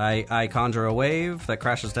up. I conjure a wave that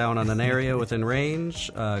crashes down on an area within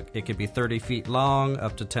range. It could be 30 feet long,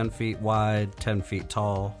 up to 10 feet wide, 10 feet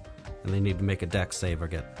tall. And they need to make a dex save or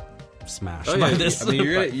get smashed by this. I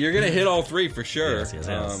mean, you're gonna hit all 3 for sure.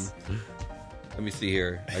 Yes. Let me see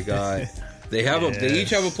here. I got. They each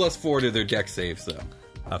have a +4 to their dex saves, though.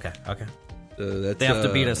 Okay. So that's, they have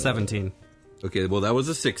to beat a 17. Okay, well that was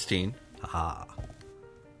a 16. Aha.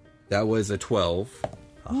 That was a 12.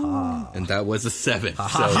 Aha. And that was a 7. So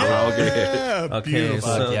we're all gonna hit. Okay, beautiful.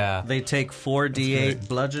 so they take 4d8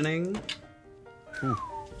 bludgeoning.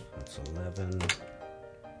 That's 11.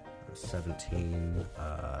 17,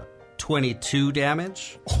 22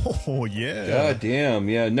 damage. Oh, yeah. God damn,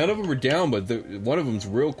 yeah. None of them are down, but one of them's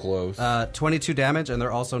real close. 22 damage, and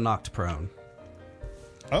they're also knocked prone.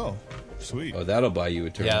 Oh, sweet. Oh, that'll buy you a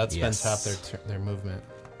turn. Yeah, that spends half their movement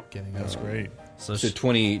getting That's great. So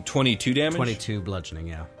 22 damage? 22 bludgeoning,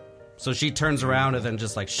 yeah. So she turns around and then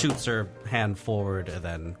just like shoots her hand forward, and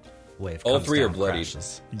then wave comes all 3 down, are bloodied.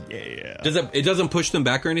 crashes. Yeah. It doesn't push them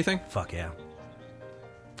back or anything? Fuck yeah.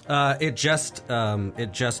 It just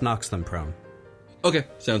knocks them prone. Okay,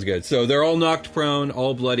 sounds good. So they're all knocked prone,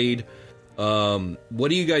 all bloodied. What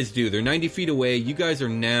do you guys do? They're 90 feet away. You guys are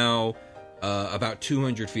now about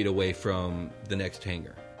 200 feet away from the next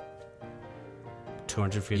hangar.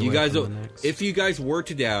 200 feet away from the next. If you guys were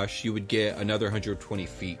to dash, you would get another 120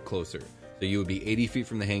 feet closer. So you would be 80 feet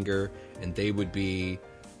from the hangar, and they would be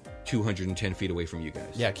 210 feet away from you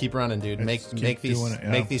guys. Yeah, keep running, dude. Make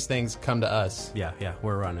these things come to us. Yeah,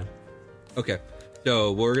 we're running. Okay,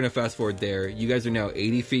 so we're gonna fast forward there. You guys are now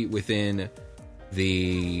 80 feet within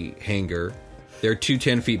the hangar. They're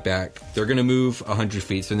 210 feet back. They're gonna move 100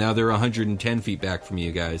 feet, so now they're 110 feet back from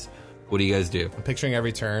you guys. What do you guys do? I'm picturing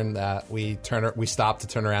every turn that we stop to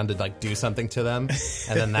turn around to like do something to them,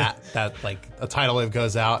 and then that like a tidal wave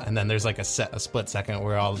goes out, and then there's like a split second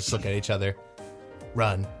where we all just look at each other.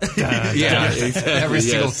 Run. Yeah, exactly. Every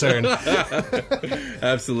single turn.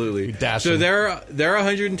 Absolutely. Dashing. So they're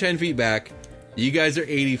 110 feet back. You guys are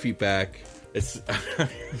 80 feet back.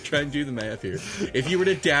 I'm trying to do the math here. If you were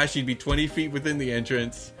to dash, you'd be 20 feet within the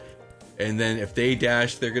entrance. And then if they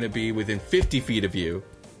dash, they're going to be within 50 feet of you.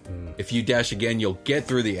 If you dash again, you'll get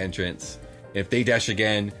through the entrance. If they dash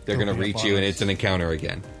again, they're going to reach you, and it's an encounter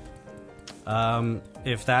again.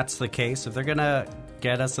 If that's the case, if they're going to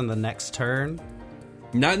get us in the next turn...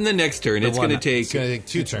 Not in the next turn. It's going to take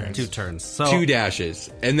 2 turns. 2 turns. So 2 dashes,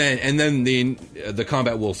 and then the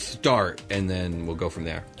combat will start, and then we'll go from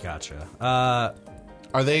there. Gotcha.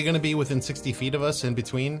 Are they going to be within 60 feet of us in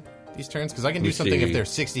between these turns? Because I can do something if they're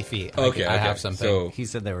 60 feet. Okay, I have something. So he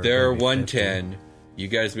said they were. They're 110. You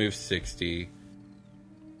guys move 60.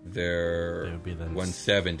 They're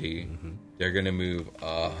 170. They're going to move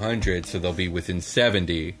 100, so they'll be within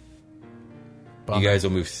 70. Bummer. You guys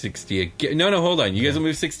will move 60 again. No, hold on. You guys will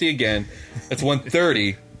move 60 again. That's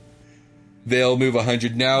 130. They'll move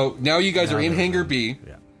 100. Now you guys are in Hangar B.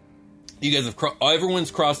 Yeah. You guys have everyone's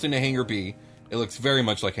crossed into Hangar B. It looks very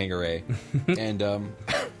much like Hangar A. And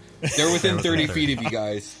they're within 30 feet of you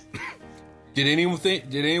guys. Did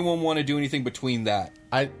anyone want to do anything between that?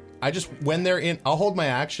 I just, when they're in, I'll hold my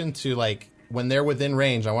action to, like, when they're within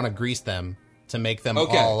range, I want to grease them to make them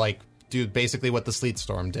all, like, do basically what the Sleet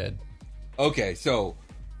Storm did. Okay, so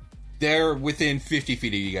they're within 50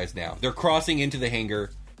 feet of you guys now. They're crossing into the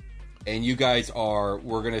hangar, and you guys are,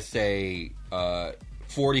 we're going to say,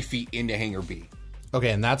 40 feet into Hangar B.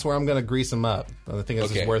 Okay, and that's where I'm going to grease them up. I think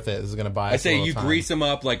this is worth it. This is going to buy us I say you time. grease them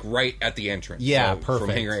up, like, right at the entrance. Yeah, so perfect.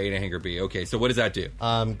 From Hangar A to Hangar B. Okay, so what does that do?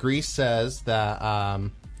 Grease says that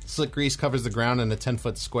slick grease covers the ground in a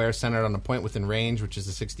 10-foot square centered on a point within range, which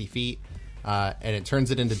is 60 feet, and it turns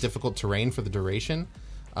it into difficult terrain for the duration.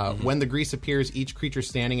 When the grease appears, each creature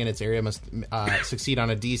standing in its area must succeed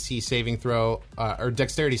on a DC saving throw or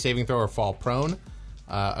dexterity saving throw or fall prone.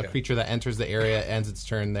 A creature that enters the area ends its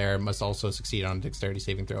turn there must also succeed on a dexterity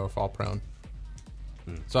saving throw or fall prone.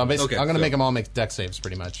 So I'm basically I'm going to make them all make deck saves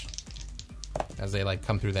pretty much as they like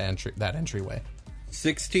come through that entryway.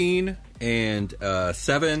 16 and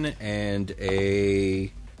 7 and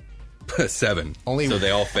a 7. So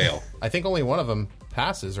they all fail. I think only one of them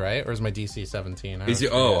passes, right? Or is my DC 17?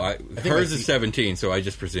 Hers is 17, so I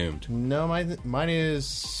just presumed. No, mine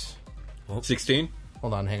is 16.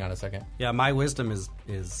 Hold on, hang on a second. Yeah, my wisdom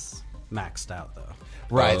is maxed out though.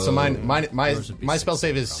 Right, so my spell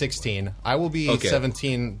save is 16. I will be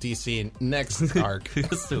 17 DC next arc. All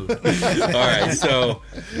right, so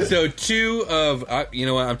 2 of you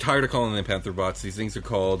know what? I'm tired of calling them Panther bots. These things are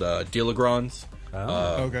called Dillagrons.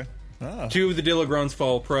 Okay. 2 of the Dillagrons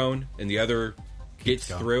fall prone, and the other gets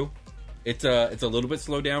through. It's a little bit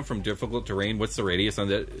slowed down from difficult terrain. What's the radius on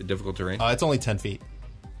the difficult terrain? It's only 10 feet.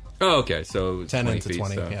 Oh, okay. So 10 20 into feet,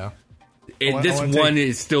 20, so. yeah. This one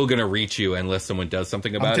is still going to reach you unless someone does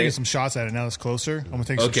something about it. I'm taking some shots at it now. It's closer. I'm going to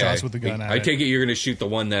take some shots with the gun at it. I take it you're going to shoot the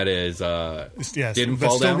one that is yes, didn't that's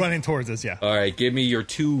fall still down? running towards us. Yeah. All right, give me your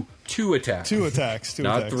two attacks. 2 attacks.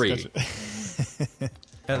 Not 3. Gotcha.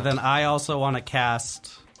 And then I also want to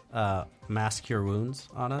cast Mass Cure Wounds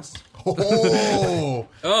on us.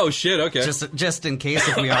 Oh shit! Okay. Just in case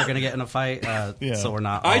if we are going to get in a fight, so we're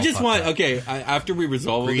not. I just want after we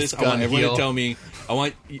resolve this, I want everyone to tell me.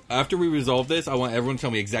 After we resolve this, I want everyone to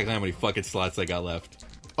tell me exactly how many fucking slots I got left.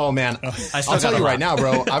 Oh man, I'll tell you right now,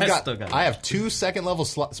 bro. I have 2 second-level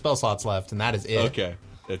spell slots left, and that is it. Okay,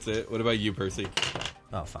 that's it. What about you, Percy?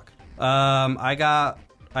 Oh fuck.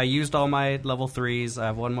 I used all my level 3s. I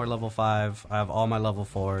have 1 more level 5. I have all my level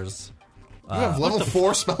 4s. You have level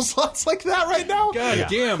 4 spell slots like that right now? God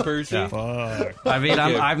damn, Percy. Yeah. Fuck. I mean,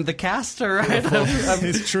 I'm the caster, right?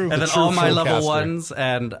 It's true. And then all my level 1s,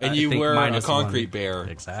 and you were a concrete 1.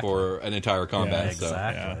 bear for an entire combat. Yeah,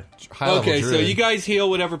 exactly. So. Okay, so you guys heal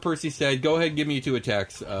whatever Percy said. Go ahead and give me 2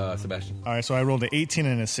 attacks, Sebastian. All right, so I rolled an 18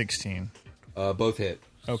 and a 16. Both hit.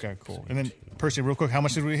 Okay, cool. And then, Percy, real quick, how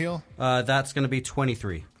much did we heal? That's going to be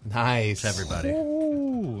 23. Nice. To everybody.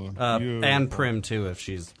 Ooh, and Prim, too, if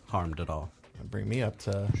she's harmed at all. Bring me up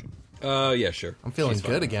to... Yeah, sure. I'm feeling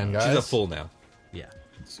good again, guys. She's a full now. Yeah.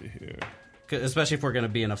 Let's see here. Especially if we're going to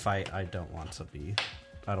be in a fight, I don't want to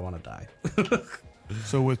die.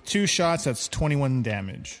 So with 2 shots, that's 21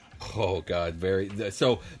 damage. Oh god,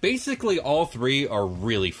 so basically all 3 are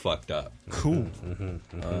really fucked up. Cool.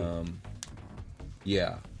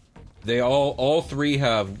 Yeah. They all 3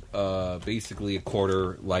 have basically a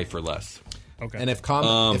quarter life or less. Okay. And if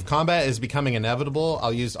combat is becoming inevitable,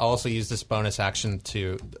 I'll also use this bonus action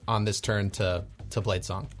on this turn to Blade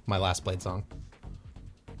Song, my last Blade Song.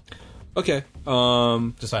 Okay.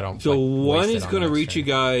 Just so I don't. So one is going to reach you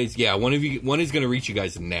guys. Yeah, one is going to reach you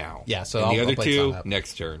guys now. Yeah. So the other 2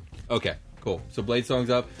 next turn. Okay. Cool. So Blade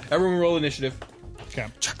Song's up. Everyone roll initiative. Okay.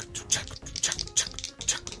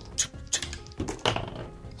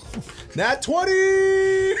 Nat 20.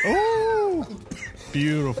 Oh.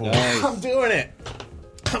 Beautiful. Nice. I'm doing it.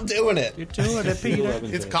 You're doing it, Peter.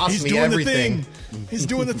 It's cost me everything. He's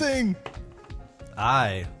doing the thing.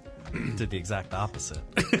 I did the exact opposite.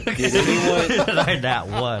 I nat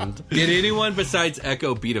 1. Did anyone besides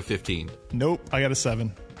Echo beat a 15? Nope. I got a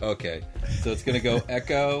 7. Okay. So it's going to go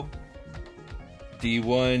Echo,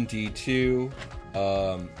 D1, D2,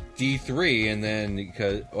 D3, and then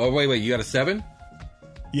because... Oh, wait. You got a 7?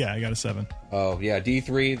 Yeah, I got a 7. Oh, yeah.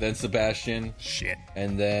 D3, then Sebastian. Shit.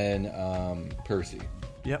 And then Percy.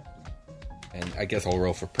 Yep. And I guess I'll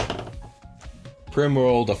roll for Prim. Prim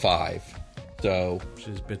rolled a 5. So...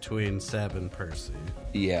 She's between Seb and Percy.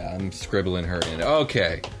 Yeah, I'm scribbling her in.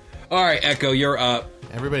 Okay. All right, Echo, you're up.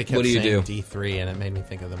 Everybody kept saying D3, and it made me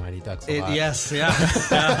think of the Mighty Ducks a lot. Yes, yeah.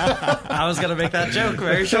 I was going to make that joke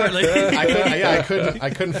very shortly. I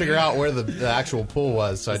couldn't figure out where the actual pool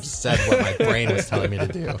was, so I just said what my brain was telling me to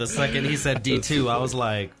do. The second he said D2, I was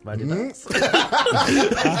like, Mighty Ducks.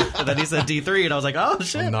 And then he said D3, and I was like, oh,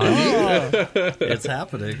 shit. It's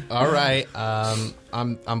happening. All right. I'm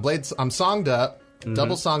songed up.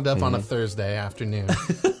 Double songed up on a Thursday afternoon,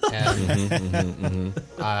 and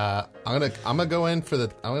I'm gonna go in for the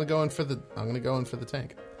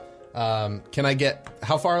tank. Can I get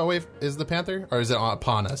how far away is the Panther, or is it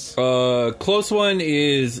upon us? Close one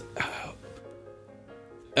is.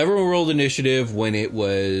 Everyone rolled initiative when it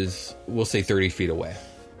was, we'll say, 30 feet away.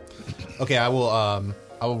 Okay, I will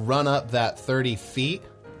run up that 30 feet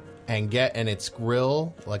and get in its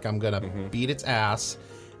grill, like I'm gonna beat its ass.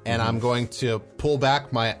 And I'm going to I'm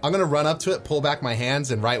going to run up to it, pull back my hands,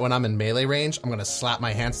 and right when I'm in melee range, I'm going to slap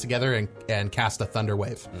my hands together and cast a Thunder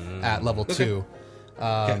Wave at level 2.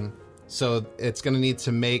 So it's going to need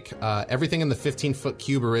to make everything in the 15-foot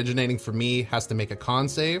cube originating for me has to make a con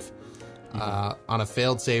save. On a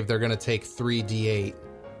failed save, they're going to take 3d8.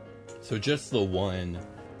 So just the one.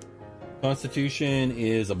 Constitution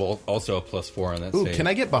is also a +4 on that save. Can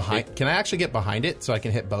I get behind? Can I actually get behind it so I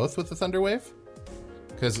can hit both with the Thunder Wave?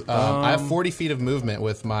 Because I have 40 feet of movement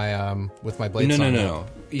with my blade. No.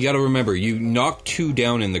 You got to remember, you knocked 2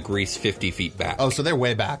 down in the grease 50 feet back. Oh, so they're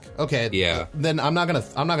way back. Okay. Yeah. Then I'm not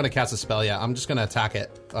gonna cast a spell yet. I'm just gonna attack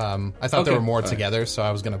it. I thought there were more together, so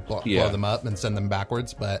I was gonna blow them up and send them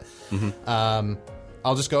backwards. But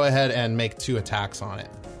I'll just go ahead and make 2 attacks on it.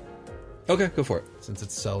 Okay, go for it. Since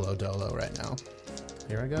it's solo dolo right now.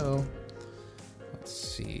 Here I go. Let's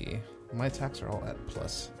see. My attacks are all at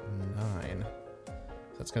 +9.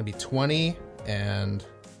 So it's going to be 20 and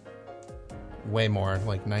way more,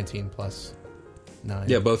 like 19 plus 9.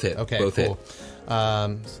 Yeah, both hit. Okay, both cool. hit.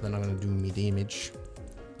 So then I'm going to do me damage.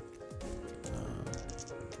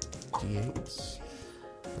 D8s.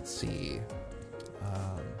 Let's see.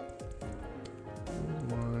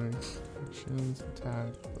 My actions, attack,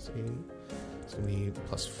 +8. It's going to be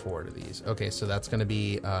 +4 to these. Okay, so that's going to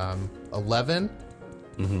be 11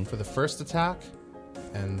 for the first attack,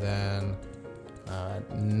 and then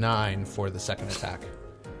 9 for the second attack.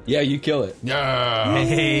 Yeah, you kill it. Yeah.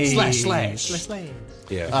 Hey. Slash.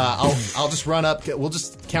 Yeah. I'll just run up. We'll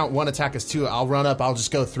just count one attack as 2. I'll run up. I'll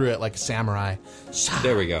just go through it like a samurai.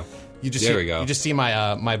 There we go. You just see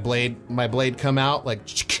my blade come out like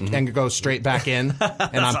and go straight back in,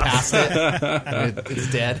 and I'm past it.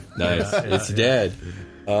 It's dead. Nice. It's dead.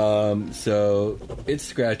 So it's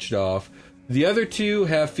scratched off. The other 2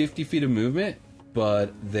 have 50 feet of movement,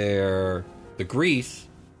 but the grease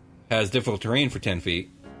has difficult terrain for 10 feet.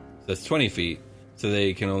 So that's 20 feet. So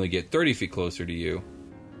they can only get 30 feet closer to you,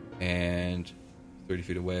 and 30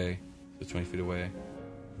 feet away. So 20 feet away.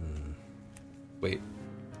 Wait.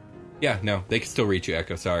 Yeah, no, they can still reach you,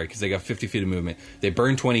 Echo. Sorry, because they got 50 feet of movement. They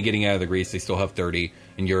burn 20 getting out of the grease. They still have 30,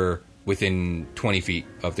 and you're within 20 feet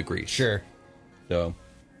of the grease. Sure. So,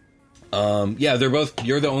 yeah, they're both.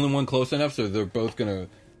 You're the only one close enough, so they're both gonna.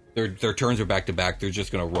 Their turns are back to back. They're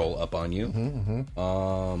just gonna roll up on you.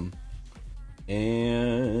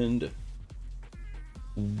 And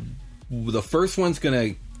the first one's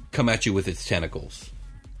gonna come at you with its tentacles.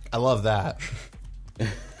 I love that.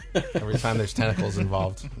 Every time there's tentacles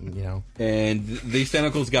involved, you know. And these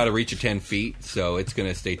tentacles got to reach 10 feet, so it's going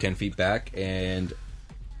to stay 10 feet back. And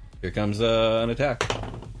here comes an attack.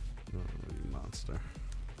 Monster.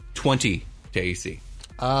 20 to AC.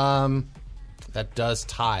 That does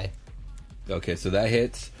tie. Okay, so that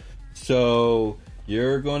hits. So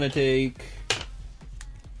you're going to take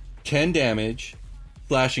 10 damage,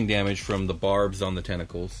 slashing damage from the barbs on the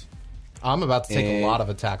tentacles. I'm about to take a lot of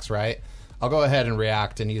attacks, right? I'll go ahead and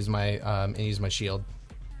react and use my shield.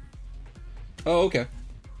 Oh, okay.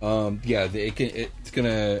 Yeah, it's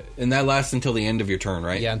gonna, and that lasts until the end of your turn,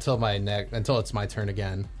 right? Yeah, until it's my turn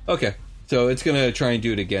again. Okay, so it's gonna try and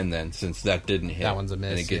do it again then, since that didn't hit. That one's a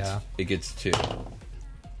miss. And it gets 2.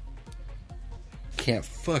 Can't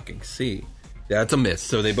fucking see. Yeah, it's a miss.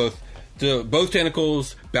 So both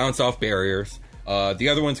tentacles bounce off barriers. The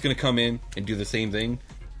other one's gonna come in and do the same thing.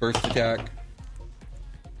 First attack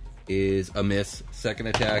is a miss. Second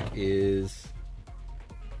attack is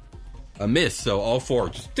a miss. So all 4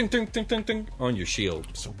 just ding ding ding ding ding on your shield.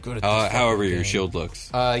 I'm so good at this. However your shield looks.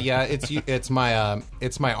 Yeah, it's my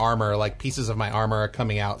armor. Like pieces of my armor are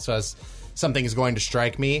coming out. So as something is going to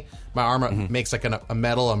strike me, my armor makes like a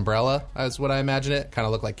metal umbrella. Is what I imagine it. Kind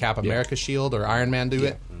of look like Cap America's shield or Iron Man do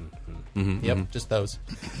it. Yep, just those.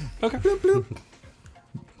 Okay. Bloop, bloop.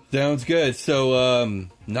 Sounds good. So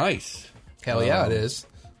nice. Hell yeah, it is.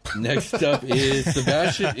 Next up is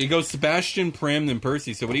Sebastian. It goes Sebastian, Prim, then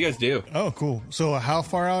Percy. So what do you guys do? Oh, cool. So how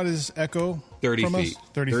far out is Echo? 30 from feet. Us?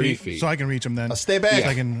 30 feet. So I can reach him then. I'll stay back. So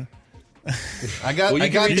I can. I got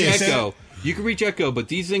reach this. Echo. You can reach Echo, but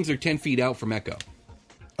these things are 10 feet out from Echo.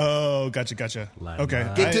 Oh, gotcha.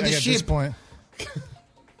 Okay. Get to the I ship. At this point.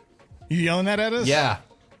 You yelling that at us? Yeah.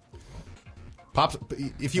 Pop,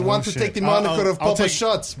 if you want to take the moniker of Papa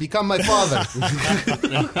Shots, become my father.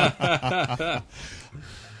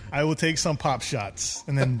 I will take some pop shots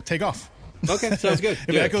and then take off. Okay, sounds good.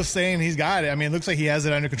 If Echo's saying he's got it, I mean, it looks like he has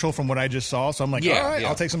it under control from what I just saw. So I'm like, all right,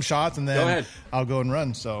 I'll take some shots and then I'll go and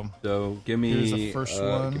run. So give me here's the first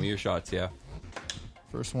one. Give me your shots, yeah.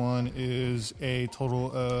 First one is a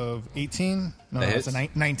total of 18. No, that's a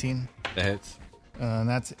 19. That hits. And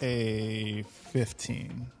that's a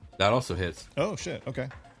 15. That also hits. Oh, shit. Okay.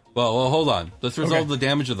 Well, hold on. Let's resolve the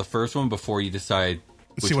damage of the first one before you decide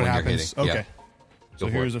which one you're hitting. Okay. Yeah. So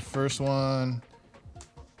here's the first one.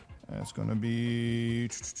 That's going to be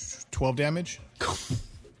 12 damage.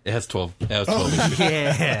 It has 12. It has 12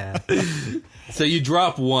 Yeah. So you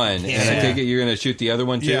drop one, and I take it you're going to shoot the other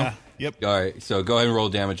one too? Yeah. Yep. All right, so go ahead and roll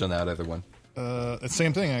damage on that other one. It's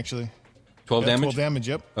same thing actually. 12 damage? 12 damage.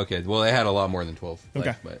 Yep. Okay, well, they had a lot more than 12.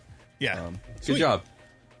 Okay. But, Yeah. good Sweet. job.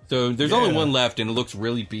 So there's only one left, and it looks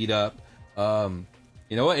really beat up.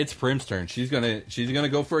 You know what? It's Prim's turn. She's gonna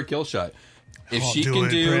go for a kill shot. If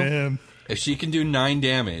she can do 9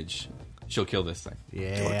 damage, she'll kill this thing.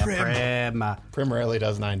 Yeah, Prim. Prim rarely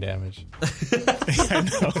does 9 damage. I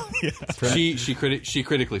know. Yeah. She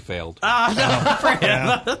critically failed.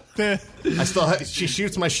 Yeah. I still she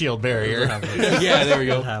shoots my shield barrier. Yeah, there we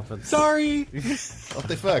go. Happens. Sorry, What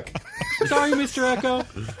the fuck? sorry, Mr. Echo.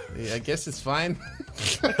 Yeah, I guess it's fine.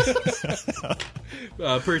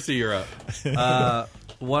 Percy, you're up.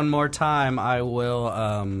 One more time, I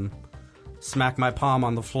will smack my palm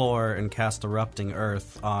on the floor and cast Erupting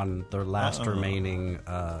Earth on the last remaining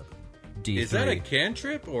D3. Is that a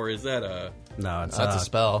cantrip or is that a? No, it's That's a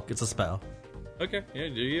spell. It's a spell. Okay, yeah,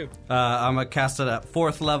 do you? I'm gonna cast it at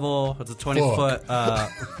 4th level. It's a 20-foot.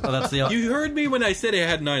 That's the. You heard me when I said it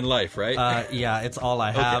had 9 life, right? Yeah, it's all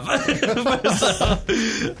I have.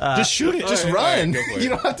 Just shoot it. Just All run. right, go for it. You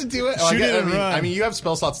don't have to do it. Shoot it and run. I mean, you have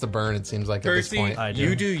spell slots to burn. It seems like Percy, at this point. I do.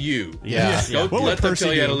 you do you. Yeah. Don't What would let them Percy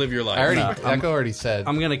tell you how do? to live your life. Echo already said.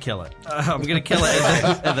 I'm gonna kill it. I'm gonna kill it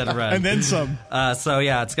and then run. And then some. So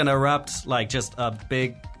yeah, it's gonna erupt like just a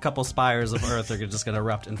big couple spires of earth are just gonna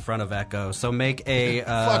erupt in front of Echo. So make a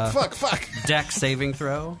Fuck. deck saving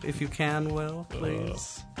throw if you can, Will,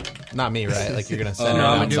 please. Not me, right? Like you're gonna send it No,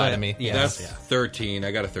 I'm gonna do outside it. of me. Yeah. That's yeah. 13. I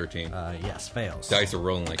got a 13. Yes, fails. Dice are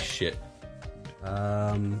rolling like shit.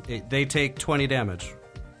 They take 20 damage.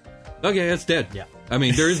 Okay, that's dead. Yeah. I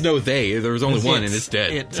mean, there is no they. There was only one, and it's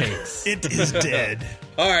dead. It takes. It is dead.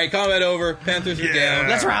 All right, combat over. Panthers are down.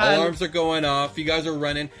 Let's run. Alarms are going off. You guys are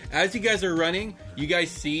running. As you guys are running, you guys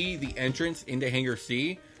see the entrance into Hangar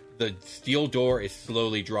C. The steel door is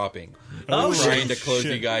slowly dropping. Trying to close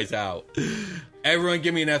shit. you guys out. Everyone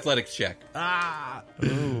give me an athletics check. Oh,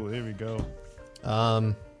 there we go.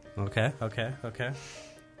 Okay.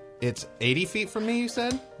 It's 80 feet from me, you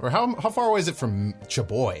said? Or how far away is it from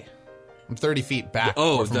Chaboy? I'm 30 feet back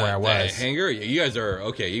from where I was. Hangar? You guys are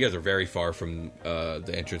okay. You guys are very far from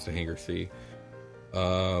the entrance to Hangar C.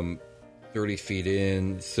 30 feet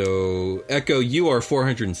in. So, Echo, you are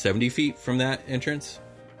 470 feet from that entrance.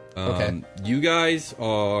 Okay. You guys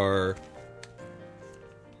are...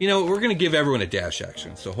 You know, we're going to give everyone a dash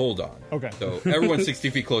action, so hold on. Okay. So, everyone's 60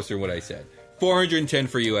 feet closer than what I said. 410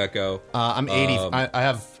 for you, Echo. I'm 80. I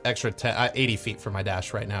have extra 80 feet for my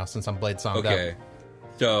dash right now since I'm blade songed Okay. up.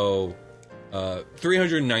 So,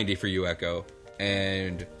 390 for you, Echo,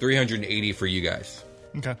 and 380 for you guys.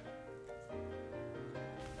 Okay.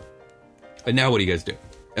 And now what do you guys do?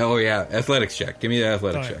 Oh, yeah, athletics check. Give me the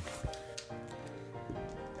athletics All right. check.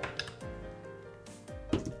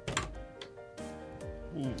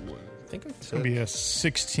 I think It's going to be a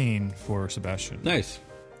 16 for Sebastian. Nice.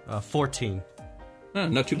 14. Oh,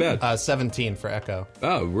 not too bad. 17 for Echo.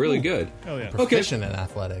 Oh, really good. Oh, yeah. Proficient in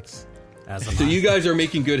athletics. As So you guys are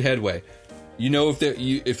making good headway. You know,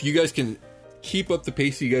 if you guys can keep up the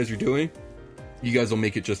pace you guys are doing, you guys will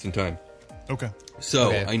make it just in time. Okay. So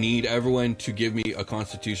Okay. I need everyone to give me a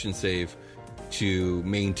Constitution save to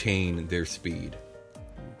maintain their speed.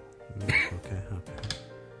 Okay.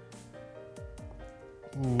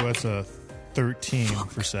 Ooh, that's a 13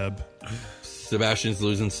 for Seb. Sebastian's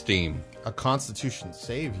losing steam. A Constitution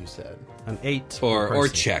save, you said. An 8. Or for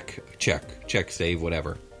Percy. check, save,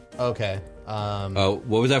 whatever. Okay. Oh,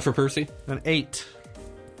 what was that for Percy? An 8.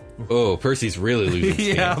 Oh, Percy's really losing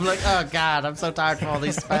steam. Yeah, I'm like, oh god, I'm so tired from all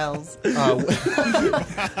these spells.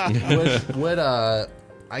 would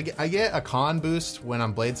I get a con boost when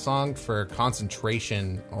I'm blade songed for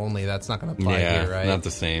concentration only? That's not going to apply Yeah, here, right? not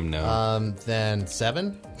the same, no. Then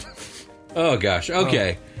 7. Oh gosh.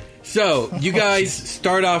 Okay. So you guys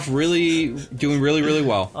start off doing really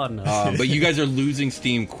well. Oh, no. But you guys are losing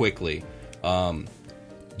steam quickly.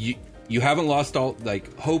 You haven't lost all,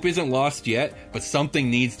 like, hope isn't lost yet, but something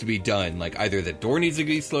needs to be done. Like, either the door needs to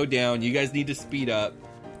be slowed down, you guys need to speed up.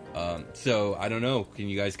 So I don't know. Can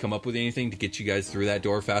you guys come up with anything to get you guys through that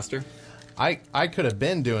door faster? I could have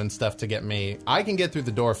been doing stuff to get me. I can get through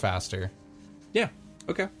the door faster. Yeah.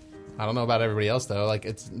 Okay. I don't know about everybody else though. Like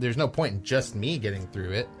there's no point in just me getting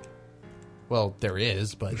through it. Well, there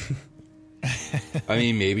is, but I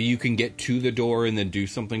mean, maybe you can get to the door and then do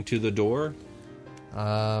something to the door.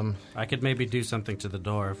 I could maybe do something to the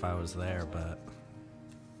door if I was there, but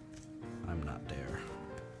I'm not there.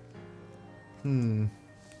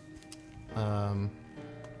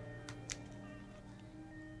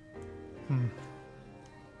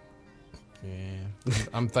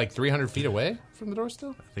 I'm like 300 feet away from the door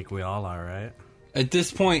still? I think we all are, right? At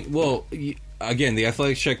this point, well, again, the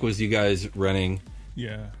athletics check was you guys running.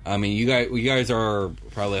 Yeah. I mean, you guys are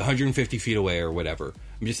probably 150 feet away or whatever.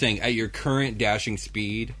 I'm just saying, at your current dashing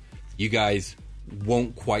speed, you guys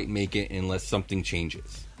won't quite make it unless something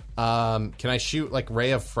changes. Can I shoot like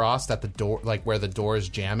Ray of Frost at the door, like where the door is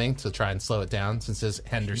jamming, to try and slow it down since it's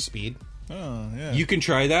hinder speed? Oh, yeah. You can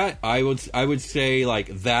try that. I would say like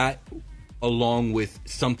that, along with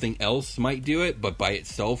something else, might do it, but by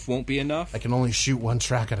itself won't be enough. I can only shoot one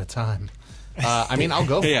track at a time. I mean, I'll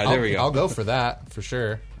go. Yeah, there we go. I'll go for that for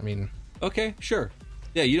sure. I mean, okay, sure.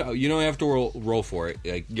 Yeah, you don't have to roll for it.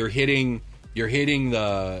 Like you're hitting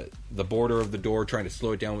the border of the door, trying to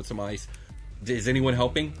slow it down with some ice. Is anyone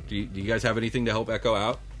helping? Do you guys have anything to help Echo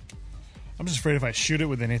out? I'm just afraid if I shoot it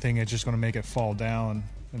with anything, it's just going to make it fall down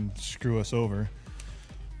and screw us over.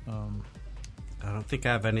 I don't think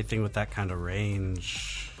I have anything with that kind of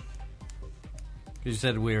range. You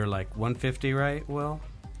said we were like 150, right, Will?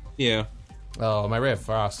 Yeah. oh, my Ray of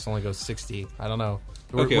Frost only goes 60. I don't know.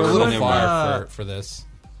 Okay, we're a well, little then far for this.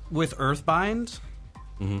 With Earthbind,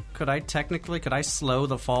 could I slow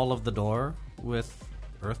the fall of the door with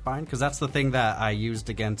Earthbind? Because that's the thing that I used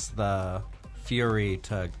against the Fury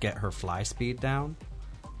to get her fly speed down.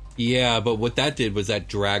 Yeah, but what that did was that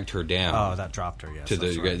dragged her down. Oh, that dropped her.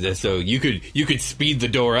 Yes. So you could speed the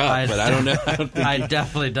door up, but I don't know. I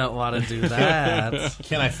definitely don't want to do that.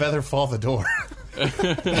 Can I feather fall the door?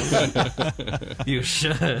 You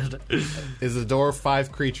should. Is the door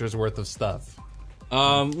 5 creatures worth of stuff?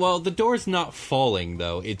 Well, the door's not falling,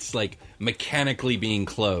 though. It's, like, mechanically being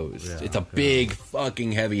closed. Yeah, it's a big,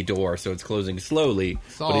 fucking heavy door, so it's closing slowly,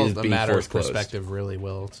 It's all a matter of perspective, really,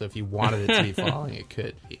 Will. So if you wanted it to be falling, it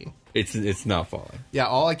could be. It's not falling. Yeah,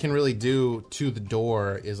 all I can really do to the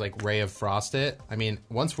door is, like, Ray of Frost it. I mean,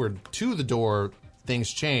 once we're to the door, things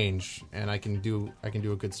change, and I can do a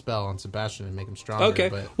good spell on Sebastian and make him stronger. Okay,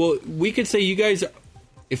 but well, we could say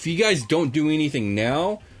if you guys don't do anything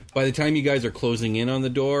now, by the time you guys are closing in on the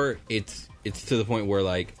door, it's to the point where,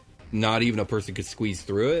 like, not even a person could squeeze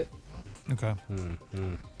through it. Okay.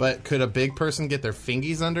 But could a big person get their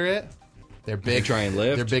fingies under it? Their big, try and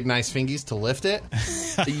lift? Their big, nice fingies to lift it?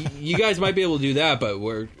 You guys might be able to do that, but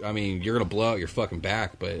you're going to blow out your fucking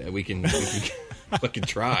back, but we can fucking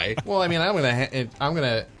try. Well, I mean, I'm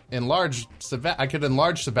gonna enlarge. I could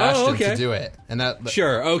enlarge Sebastian to do it, and that.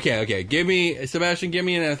 Sure. Okay. Sebastian, give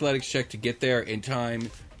me an athletics check to get there in time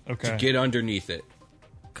to get underneath it.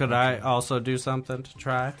 Could I also do something to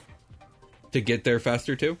try? To get there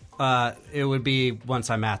faster, too? It would be once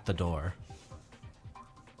I'm at the door.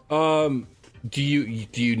 Do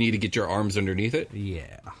you need to get your arms underneath it?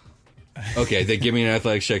 Yeah. Okay, then give me an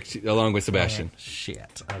athletics check along with Sebastian.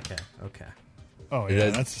 Shit. Okay. Oh, yeah.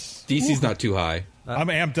 That's DC's not too high. I'm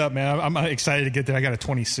amped up, man. I'm excited to get there. I got a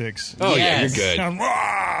 26. Oh, Yes. yeah, you're good.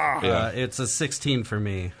 Yeah. It's a 16 for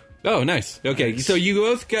me. Oh, nice. Okay, so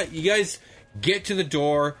you guys get to the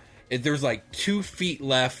door. There's like 2 feet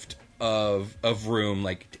left of room.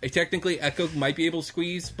 Like, technically, Echo might be able to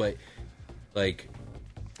squeeze, but like,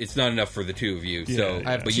 it's not enough for the two of you. So,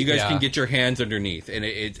 but you guys can get your hands underneath, and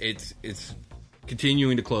it's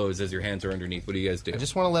continuing to close as your hands are underneath. What do you guys do? I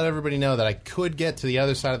just want to let everybody know that I could get to the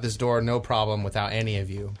other side of this door no problem without any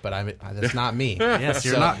of you, but that's not me. Yes,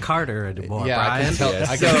 you're not Carter anymore, Yeah, Brian.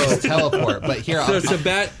 I can just teleport. But here,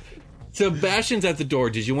 Sebastian's at the door.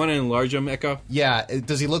 Did you want to enlarge him, Echo? yeah,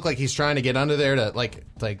 does he look like he's trying to get under there to like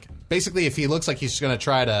basically if he looks like he's going to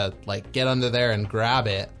try to like get under there and grab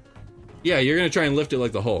it? Yeah, you're going to try and lift it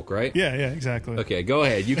like the Hulk, right? Yeah, exactly. Okay, go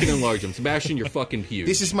ahead. You can enlarge him. Sebastian, you're fucking huge.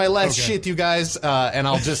 This is my last shit, you guys, and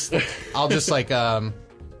I'll just like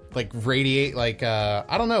radiate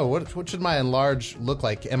I don't know what should my enlarge look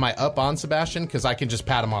like? Am I up on Sebastian? Because I can just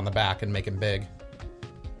pat him on the back and make him big.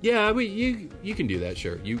 Yeah, I mean, you can do that.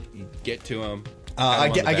 Sure, you get to him. I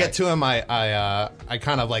get to him. I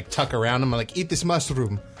kind of like tuck around him. I'm like, eat this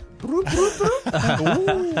mushroom. No,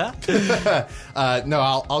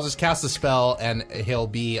 I'll just cast a spell and he'll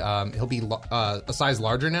be a size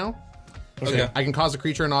larger now. Okay. I can cause a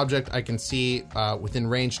creature and object I can see within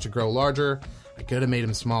range to grow larger. I could have made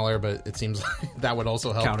him smaller, but it seems like that would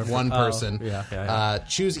also help one person. Yeah.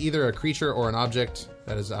 Choose either a creature or an object.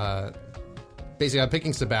 That is basically I'm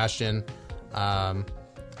picking Sebastian.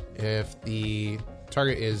 If the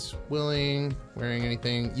target is wearing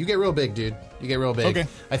anything, you get real big, dude. You get real big. Okay.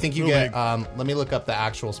 I think you Real get. Let me look up the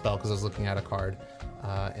actual spell because I was looking at a card.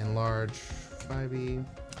 Enlarge 5e,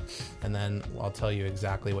 and then I'll tell you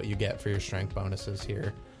exactly what you get for your strength bonuses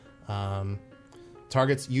here.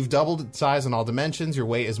 Targets, you've doubled its size in all dimensions. Your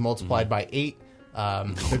weight is multiplied by 8.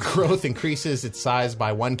 The growth increases its size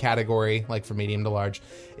by 1 category, like for medium to large.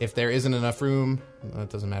 If there isn't enough room, it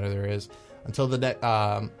doesn't matter, there is. Until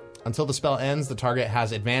the spell ends, the target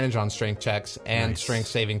has advantage on strength checks and strength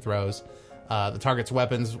saving throws. The target's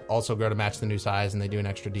weapons also grow to match the new size, and they do an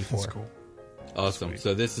extra d4. That's cool. Awesome. Sweet.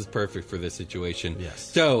 So this is perfect for this situation. Yes.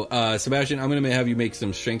 So, Sebastian, I'm going to have you make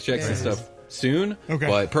some strength checks and stuff soon. Okay.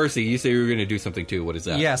 But Percy, you say you were going to do something too. What is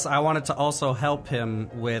that? Yes, I wanted to also help him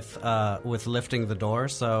with lifting the door.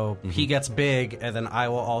 So he gets big, and then I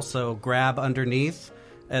will also grab underneath,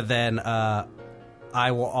 and then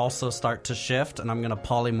I will also start to shift, and I'm going to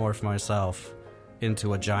polymorph myself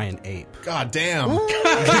into a giant ape. God damn.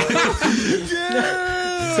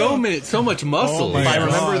 So much muscle. If I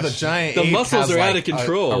remember, the giant The ape muscles has are out like of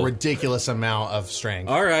control. A ridiculous amount of strength.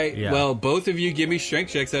 All right. Yeah. Well, both of you give me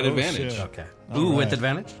strength checks at advantage. shit. Okay. Ooh, with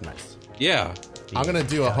advantage? Nice. Yeah. I'm going to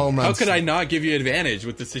do a home run. How could I not give you advantage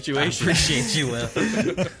with the situation? Appreciate you, Will.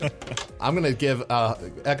 I'm going to give...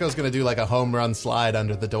 Echo's going to do like a home run slide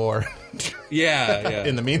under the door. Yeah.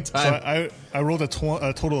 In the So meantime... I rolled a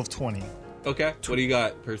total of 20. Okay. What do you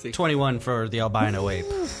got, Percy? 21 for the albino ape.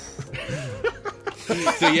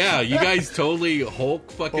 So yeah, you guys totally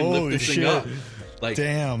Hulk fucking Holy lift this shit. thing up. Like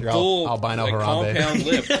Damn. full albino like Harambe. compound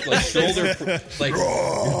lift, like shoulder, like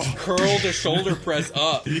curl to shoulder press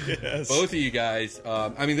up. Yes. Both of you guys.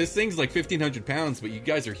 I mean, this thing's like 1,500 pounds, but you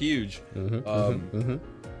guys are huge. And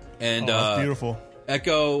That's beautiful.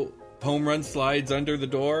 Echo home run slides under the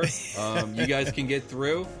door. You guys can get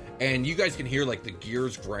through, and you guys can hear like the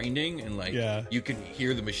gears grinding, and like you can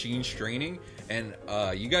hear the machine straining, and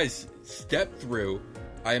you guys step through.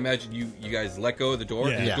 I imagine you guys let go of the door,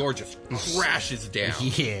 and the door just crashes down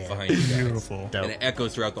behind you guys. Beautiful. And it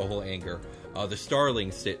echoes throughout the whole hangar. The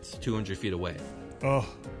Starling sits 200 feet away. Oh,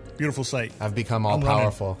 beautiful sight. I've become all I'm running.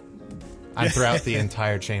 powerful. I'm throughout the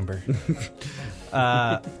entire chamber.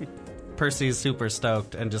 Percy's super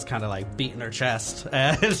stoked and just kind of like beating her chest,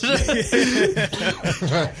 and, and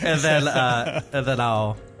then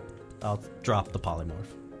I'll drop the polymorph.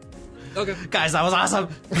 Okay. Guys, that was awesome.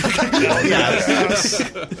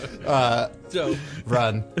 So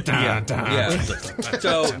Run. yeah.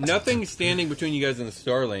 So nothing standing between you guys and the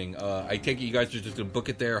Starling. I take it you guys are just gonna book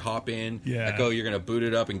it there, hop in. Yeah. Echo, you're gonna boot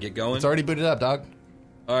it up and get going. It's already booted up, dog.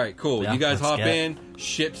 All right, cool. Yeah, you guys let's hop get- in.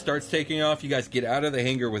 Ship starts taking off. You guys get out of the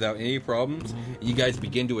hangar without any problems. You guys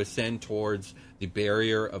begin to ascend towards the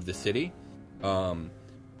barrier of the city, and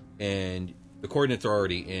the coordinates are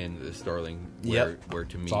already in the Starling where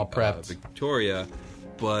to meet all prepped. Victoria.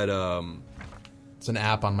 But It's an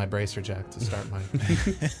app on my bracer jack to start my...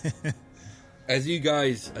 as you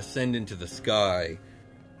guys ascend into the sky,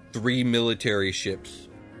 3 military ships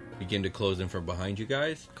begin to close in from behind you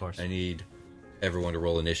guys. Of course. I need everyone to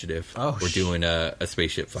roll initiative. Oh, We're doing a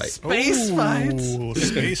spaceship fight. Space fights. Ooh,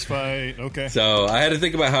 space fight. Okay. So I had to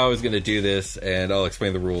think about how I was going to do this, and I'll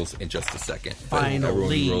explain the rules in just a second. But Finally. everyone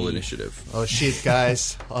can roll initiative. Oh shit,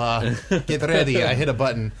 guys! Get ready! I hit a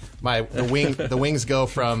button. The wings go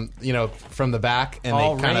from the back, and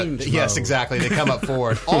All they kind range of yes, mode. exactly. They come up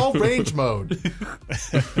forward. All range mode.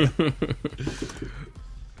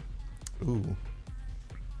 Ooh,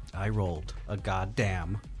 I rolled a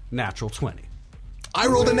goddamn natural 20. I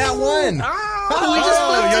rolled a nat 1.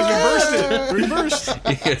 You reversed it.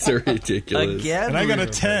 You guys are ridiculous. Again, And I got a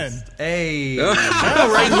 10. Hey,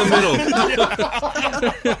 Right in the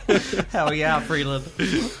middle. hell yeah, Freeland.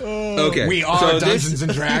 Okay. We are so Dungeons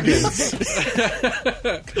and Dragons.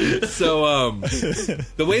 So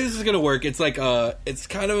the way this is going to work, it's like it's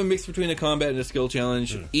kind of a mix between a combat and a skill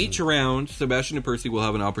challenge. Each round, Sebastian and Percy will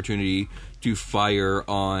have an opportunity to fire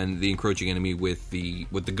on the encroaching enemy with the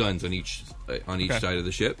guns on each side of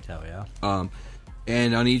the ship. Hell yeah.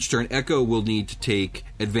 And on each turn, Echo will need to take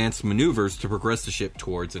advanced maneuvers to progress the ship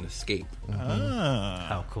towards an escape.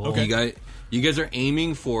 How cool. You guys are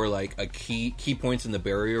aiming for like a key points in the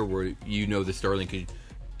barrier where you know the Starling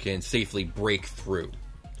can safely break through.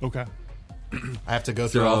 Okay. I have to go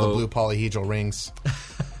through all the blue polyhedral rings.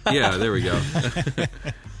 Yeah, there we go.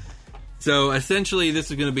 So essentially,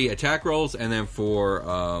 this is going to be attack rolls, and then for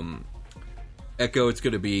Echo, it's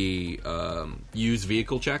going to be use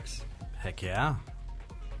vehicle checks, Heck yeah.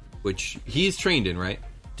 which he's trained in, right?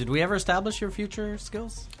 Did we ever establish your future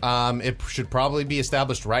skills? It should probably be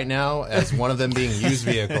established right now as one of them being used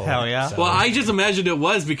vehicle. Hell yeah. So Well, I just imagined it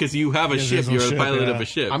was because you have a ship. there's no You're a ship, pilot yeah. of a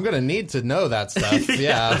ship. I'm gonna need to know that stuff.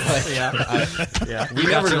 Yeah, Yeah. we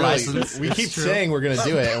never really. We keep saying we're gonna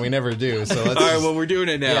do it, and we never do. So let's. All right, well, we're doing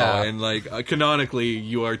it now, Yeah. and like canonically,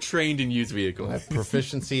 you are trained in used vehicles.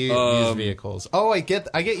 proficiency used vehicles. Oh, I get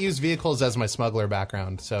used vehicles as my smuggler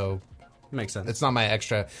background. So Makes sense. It's not my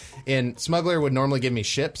extra. And Smuggler would normally give me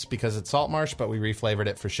ships because it's salt marsh, but we reflavored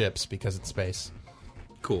it for ships because it's space.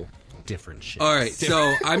 Cool. Different shit. All right,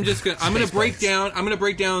 so I'm gonna break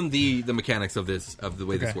down the mechanics of the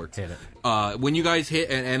way this works. Hit it. When you guys hit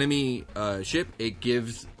an enemy ship,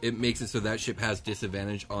 it makes it so that ship has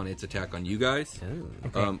disadvantage on its attack on you guys.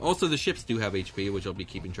 Okay. Also, the ships do have HP, which I'll be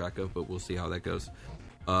keeping track of, but we'll see how that goes.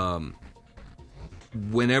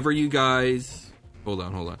 Whenever you guys hold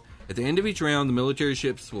on. At the end of each round, the military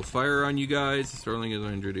ships will fire on you guys. The Starling has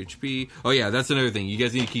 100 HP. Oh, yeah, that's another thing. You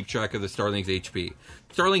guys need to keep track of the Starling's HP.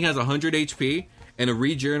 Starling has 100 HP and a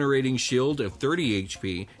regenerating shield of 30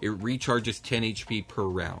 HP. It recharges 10 HP per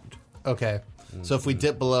round. Okay. So if we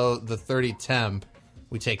dip below the 30 temp,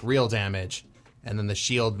 we take real damage, and then the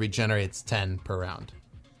shield regenerates 10 per round.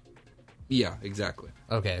 Yeah, exactly.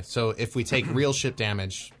 Okay, so if we take real ship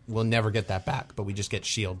damage, we'll never get that back, but we just get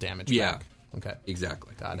shield damage back. Okay.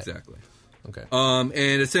 Exactly. Got it. Exactly. Okay.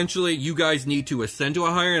 And essentially, you guys need to ascend to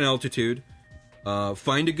a higher altitude,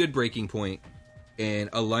 find a good breaking point, and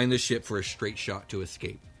align the ship for a straight shot to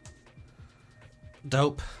escape.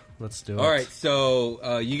 Dope. Let's do it. All right,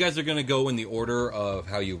 so you guys are going to go in the order of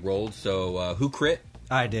how you rolled. So who crit?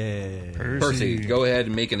 I did. Percy, go ahead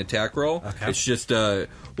and make an attack roll. Okay. It's just,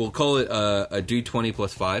 we'll call it a D20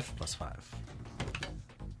 plus 5. Plus 5.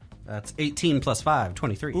 That's 18 plus 5,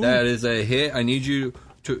 23. Ooh. That is a hit. I need you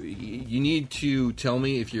to tell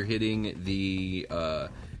me if you're hitting the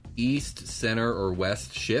east, center, or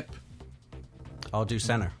west ship. I'll do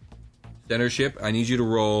center. Center ship. I need you to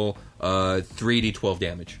roll 3d12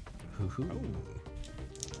 damage. Okay.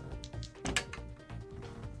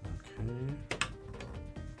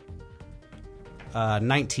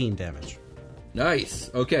 19 damage. Nice.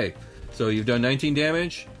 Okay. So you've done 19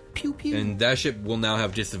 damage. Pew, pew. And that ship will now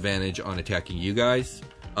have disadvantage on attacking you guys.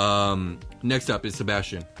 Next up is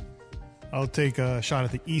Sebastian. I'll take a shot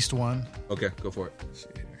at the east one. Okay, go for it.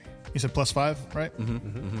 You said plus 5, right?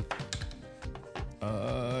 Mm-hmm.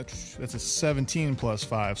 That's a 17 plus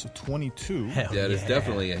 5, so 22. Hell That is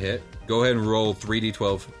definitely a hit. Go ahead and roll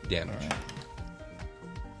 3d12 damage. All right.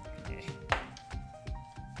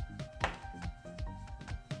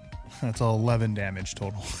 That's all 11 damage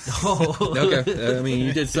total. Okay, I mean,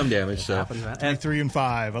 you did some damage, so. And 3 and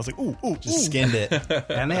 5. I was like, ooh. Just skinned it.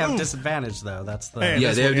 And they have disadvantage, though. That's the... Hey,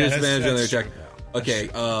 Yeah, they have yeah, disadvantage on their that's- check. Okay,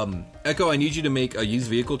 Echo, I need you to make a used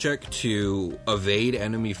vehicle check to evade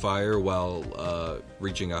enemy fire while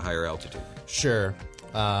reaching a higher altitude. Sure.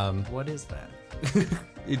 What is that?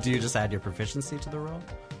 Do you just add your proficiency to the roll?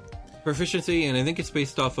 Proficiency, and I think it's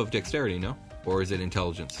based off of dexterity, no? Or is it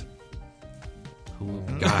intelligence?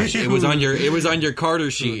 Gosh, it was on your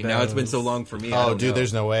Carter sheet. Now it's been so long for me. Oh, dude,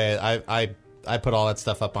 there's no way. I put all that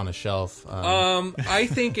stuff up on a shelf. I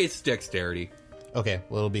think it's dexterity. Okay,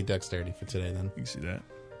 well, it'll be dexterity for today then. You can see that.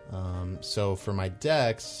 So for my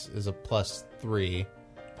dex is a +3,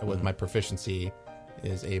 and with my proficiency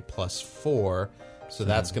is a +4. So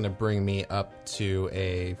that's going to bring me up to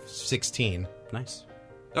a 16. Nice.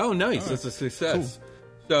 Oh, nice. That's a success.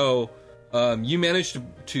 Cool. So you managed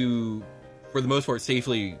to, for the most part,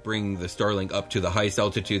 safely bring the Starling up to the highest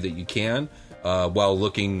altitude that you can while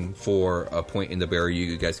looking for a point in the barrier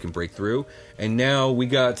you guys can break through. And now we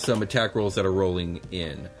got some attack rolls that are rolling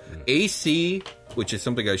in. AC, which is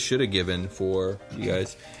something I should have given for you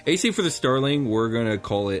guys. AC for the Starling, we're going to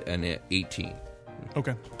call it an 18.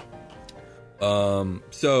 Okay.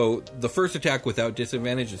 So the first attack without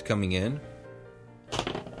disadvantage is coming in. I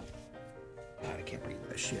can't read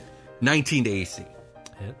that shit. 19 to AC.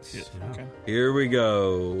 Hits. Yeah. Okay. Here we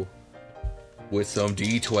go with some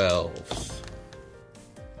D12s.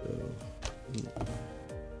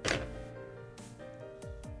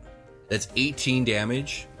 That's 18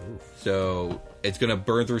 damage. So it's going to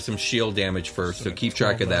burn through some shield damage first, so keep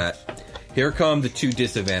track of that. Here come the 2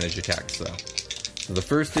 disadvantage attacks, though. So the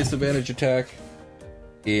first disadvantage attack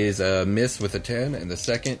is a miss with a 10, and the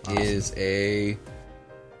second is a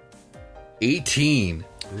 18.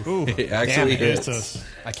 Ooh, It actually hits. us.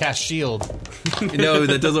 I cast shield. No,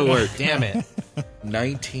 that doesn't work. Damn it.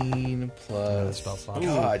 19 plus. Spell slot.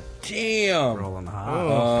 God damn. Rolling high.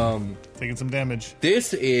 Oh, taking some damage.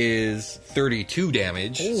 This is 32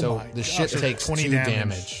 damage. So my the gosh, ship so takes 20 2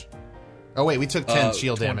 damage. Oh wait, we took 10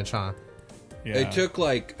 shield 20. damage, huh? Yeah. It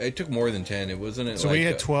took more than 10. It wasn't. So we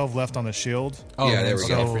had 12 left on the shield. Oh, Yeah, there we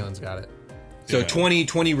okay, go. Freeland's got it. So Yeah. 20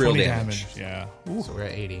 real 20 damage. Yeah. So we're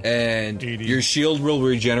at 80. And 80. your shield will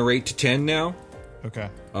regenerate to 10 now. Okay.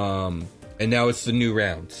 And now it's the new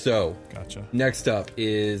round. So Gotcha. next up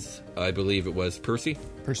is, I believe it was Percy.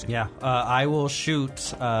 Percy. Yeah, I will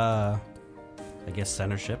shoot I guess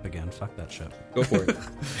center ship again. Fuck that ship. Go for it.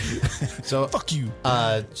 So Fuck you.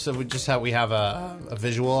 So we have a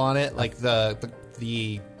visual on it, like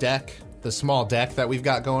the deck, the small deck that we've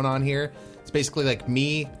got going on here. It's basically like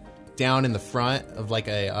me down in the front of like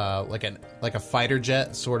a fighter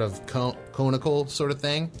jet sort of conical sort of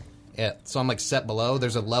thing. So I'm like set below.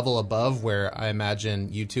 There's a level above where I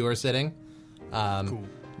imagine you two are sitting. Cool.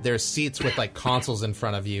 There's seats with like consoles in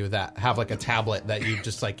front of you that have like a tablet that you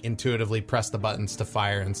just like intuitively press the buttons to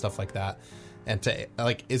fire and stuff like that. And to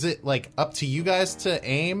like, is it like up to you guys to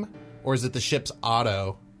aim, or is it the ship's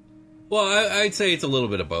auto? Well, I'd say it's a little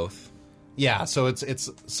bit of both. Yeah, so it's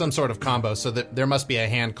some sort of combo. So that there must be a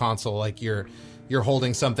hand console, like you're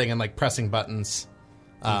holding something and like pressing buttons,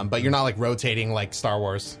 but you're not like rotating like Star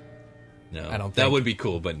Wars. No, I don't think. That would be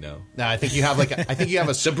cool, but no. No, I think you have like a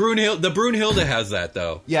The Brunhilde has that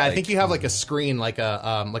though. Yeah, I think you have like a screen, like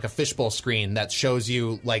a fishbowl screen that shows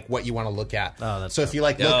you like what you want to look at. Oh, that's so if you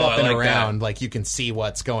like look up and around, like you can see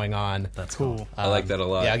what's going on. That's cool. I like that a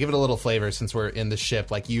lot. Yeah, give it a little flavor since we're in the ship,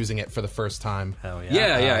 like using it for the first time. Hell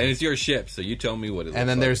yeah. Yeah, and it's your ship, so you tell me what it looks like. And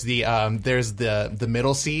then there's the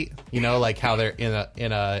middle seat, you know, like how they're in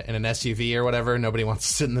an SUV or whatever. Nobody wants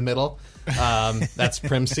to sit in the middle. That's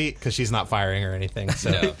Prim's seat because she's not firing or anything.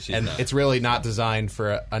 So, no, she's not. It's really not designed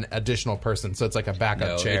for an additional person. So it's like a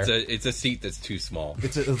backup chair. It's a seat that's too small.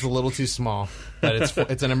 It's a little too small, but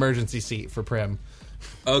it's an emergency seat for Prim.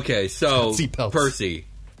 Okay, so Seatbelts. Percy,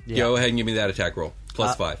 go ahead and give me that attack roll.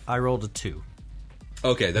 +5. I rolled a 2.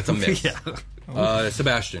 Okay, that's a miss. Yeah.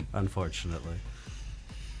 Sebastian. Unfortunately.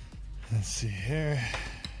 Let's see here.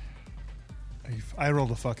 I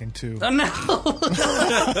rolled a fucking 2. Oh, no.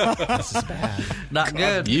 This is bad. Not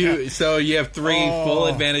good. You have 3 full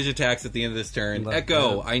advantage attacks at the end of this turn. Not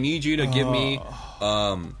Echo, good. I need you to give me.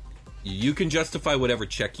 You can justify whatever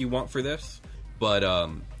check you want for this, but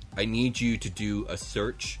I need you to do a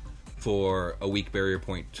search for a weak barrier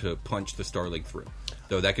point to punch the Starling through.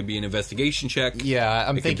 So that could be an investigation check. Yeah,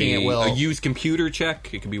 I'm thinking it will. A used computer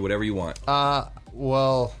check. It could be whatever you want.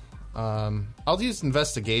 I'll use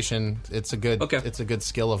investigation. It's a good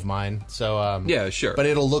skill of mine. So yeah, sure. But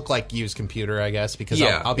it'll look like use computer, I guess, because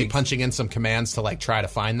I'll be punching in some commands to like try to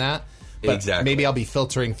find that. But exactly. Maybe I'll be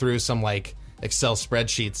filtering through some like Excel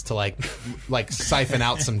spreadsheets to like siphon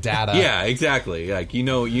out some data. Yeah, exactly. Like you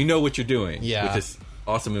know what you're doing. Yeah. With this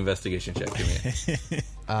awesome investigation check. Give me.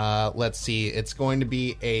 Let's see. It's going to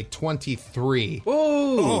be a 23.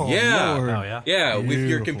 Oh, yeah. Lord. Oh, yeah. Yeah, with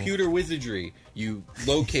your Beautiful. computer wizardry, you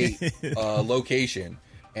locate a location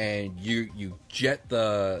and you jet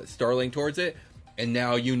the Starling towards it, and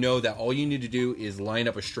now you know that all you need to do is line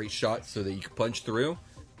up a straight shot so that you can punch through.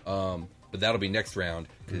 But that'll be next round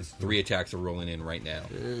because 3 attacks are rolling in right now.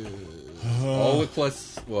 All with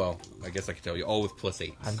plus. Well, I guess I can tell you all with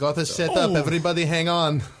 +8. I've got this set up. Everybody, hang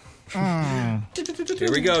on. Here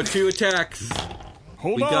we go. 2 attacks.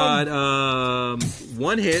 Hold We on. got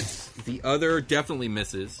 1 hits. The other definitely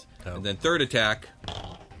misses. Oh. And then third attack.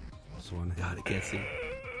 This one. God, I can't see.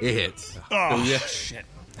 It hits. Oh, So, yeah. shit.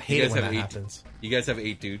 I hate You it guys when have that 8. happens. You guys have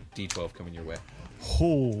 8 D12 coming your way.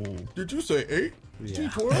 Oh. Did you say 8? Yeah.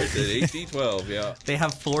 I said 8 D12. Yeah. They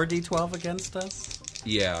have 4 D12 against us?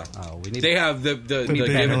 Yeah. Oh, we need They have the They give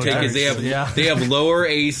and have take is they have Yeah. they have lower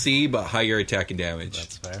AC but higher attack and damage.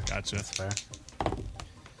 That's fair. Gotcha. That's fair.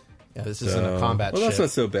 Yeah, this isn't a combat well, that's ship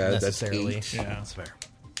not so bad. That's necessarily. 8. Yeah. That's fair.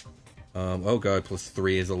 Oh god,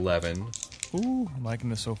 +3 is 11. Ooh, I'm liking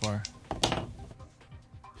this so far.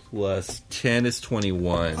 +10 is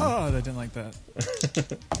 21. Oh, I didn't like that.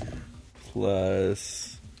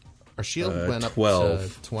 Plus Our shield went up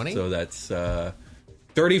 12. to 20? So that's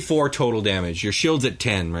 34 total damage. Your shield's at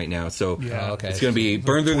 10 right now, so Yeah. okay. it's going to be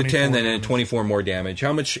burn through the 10, 24 then damage. 24 more damage.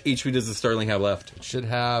 How much HP does the Starling have left? Should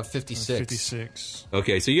have 56. 56.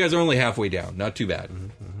 Okay, so you guys are only halfway down. Not too bad.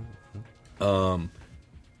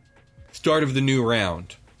 Start of the new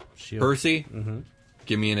round. Shield. Percy,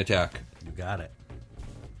 give me an attack. You got it.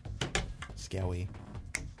 Scowy.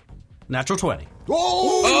 Natural 20.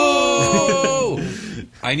 Oh!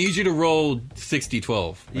 I need you to roll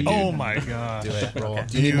 60-12. Oh my god. Do it. Roll.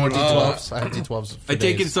 Do you need more D12s? I have D12s for I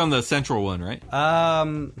take it days. it's on the central one, right?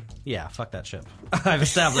 Yeah, fuck that ship. I've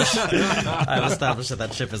established that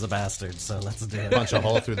ship is a bastard, so let's do it. Punch a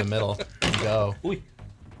hole through the middle. Let's go.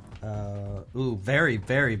 Very,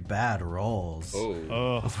 very bad rolls.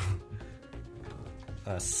 Oh.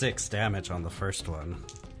 6 damage on the first one.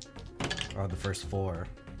 Or the first 4.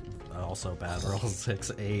 Also bad rolls.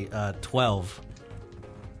 6, 8, 12.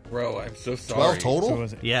 Bro, I'm so sorry. 12 total? So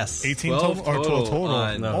was it Yes. 18 12 total or 12 total?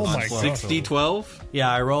 on, No, oh on my god. 60-12?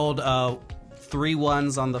 Yeah, I rolled 3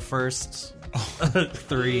 ones on the first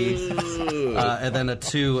 3, and then a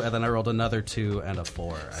 2, and then I rolled another 2 and a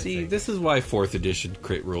 4. See, this is why 4th edition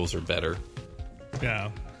crit rules are better.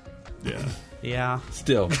 Yeah. Yeah.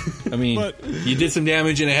 Still, I mean, you did some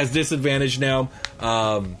damage and it has disadvantage now.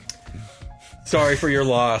 Sorry for your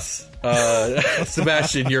loss.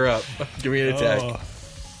 Sebastian, you're up. Give me an attack.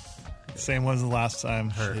 Same ones as the last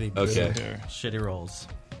time. Shitty Okay. Shitty rolls.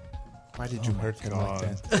 Why did you hurt him like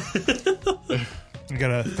that? We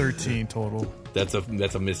got a 13 total. That's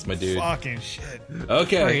a miss, my dude. Fucking shit.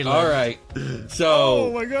 Okay, all right. Oh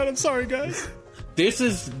So my god, I'm sorry, guys.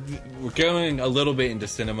 we're going a little bit into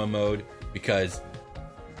cinema mode because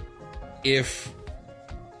if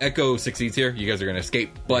Echo succeeds here, you guys are going to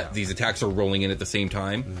escape, but these attacks are rolling in at the same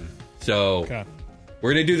time. So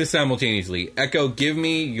we're going to do this simultaneously. Echo, give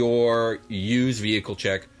me your use vehicle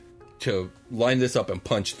check to line this up and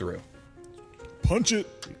punch through. Punch it.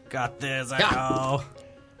 Got this, Echo.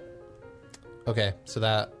 Okay, so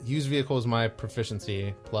that used vehicle is my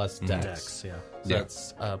proficiency plus dex. Dex, yeah. So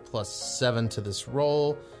that's plus 7 to this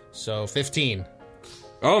roll, so 15.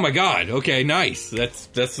 Oh my god! Okay, nice.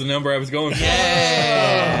 That's the number I was going for.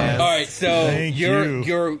 Yeah. All right, so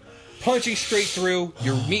you're punching straight through.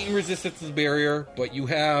 You're meeting resistance to the barrier, but you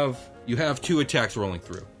have 2 attacks rolling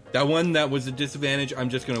through. That one that was a disadvantage. I'm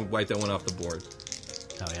just going to wipe that one off the board.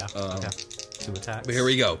 Oh yeah. Okay. 2 attacks. But here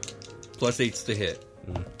we go. Plus 8s to hit.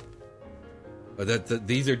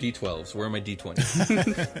 These are D12s. Where are my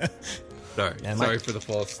D20s? Sorry for the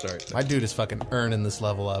false start. My dude is fucking earning this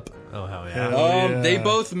level up. Oh hell yeah! They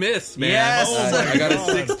both miss, man. Yes! I got a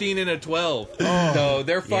 16 and a 12. So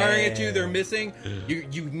they're firing at you. They're missing.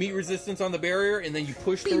 You meet resistance on the barrier, and then you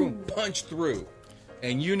push through and punch through.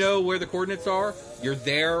 And you know where the coordinates are. You're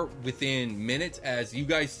there within minutes as you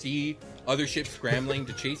guys see other ships scrambling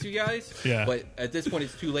to chase you guys. Yeah. But at this point,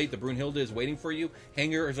 it's too late. The Brunhilde is waiting for you.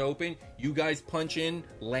 Hangar is open. You guys punch in,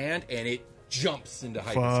 land, and it jumps into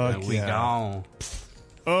hyperspace. We gone.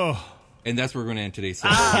 Oh. And that's where we're going to end today's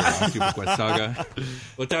session here on Super Quest Saga.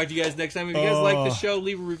 We'll talk to you guys next time. If you guys like the show,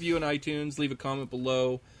 leave a review on iTunes. Leave a comment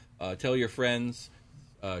below. Tell your friends.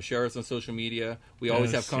 Share us on social media. We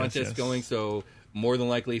always have contests going, so more than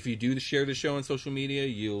likely, if you do share the show on social media,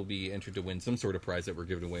 you'll be entered to win some sort of prize that we're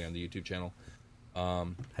giving away on the YouTube channel.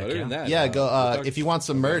 Other than that, go. If you want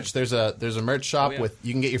some merch, there's a merch shop with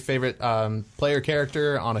you can get your favorite player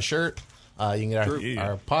character on a shirt. You can get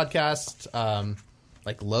our podcast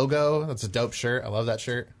logo. That's a dope shirt. I love that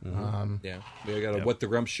shirt. We got a What the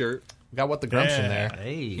Grump shirt. We got What the Grump's in there.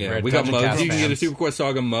 Yeah, we got mugs. You can get a Super Quest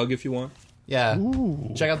Saga mug if you want. Yeah.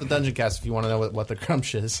 Ooh. Check out the Dungeon Cast if you want to know what the Grump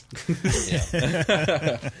is.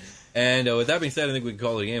 And with that being said, I think we can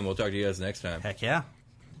call it a game. We'll talk to you guys next time. Heck yeah.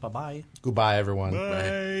 Bye-bye. Goodbye, everyone.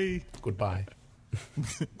 Bye. Goodbye.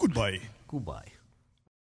 Goodbye. Goodbye.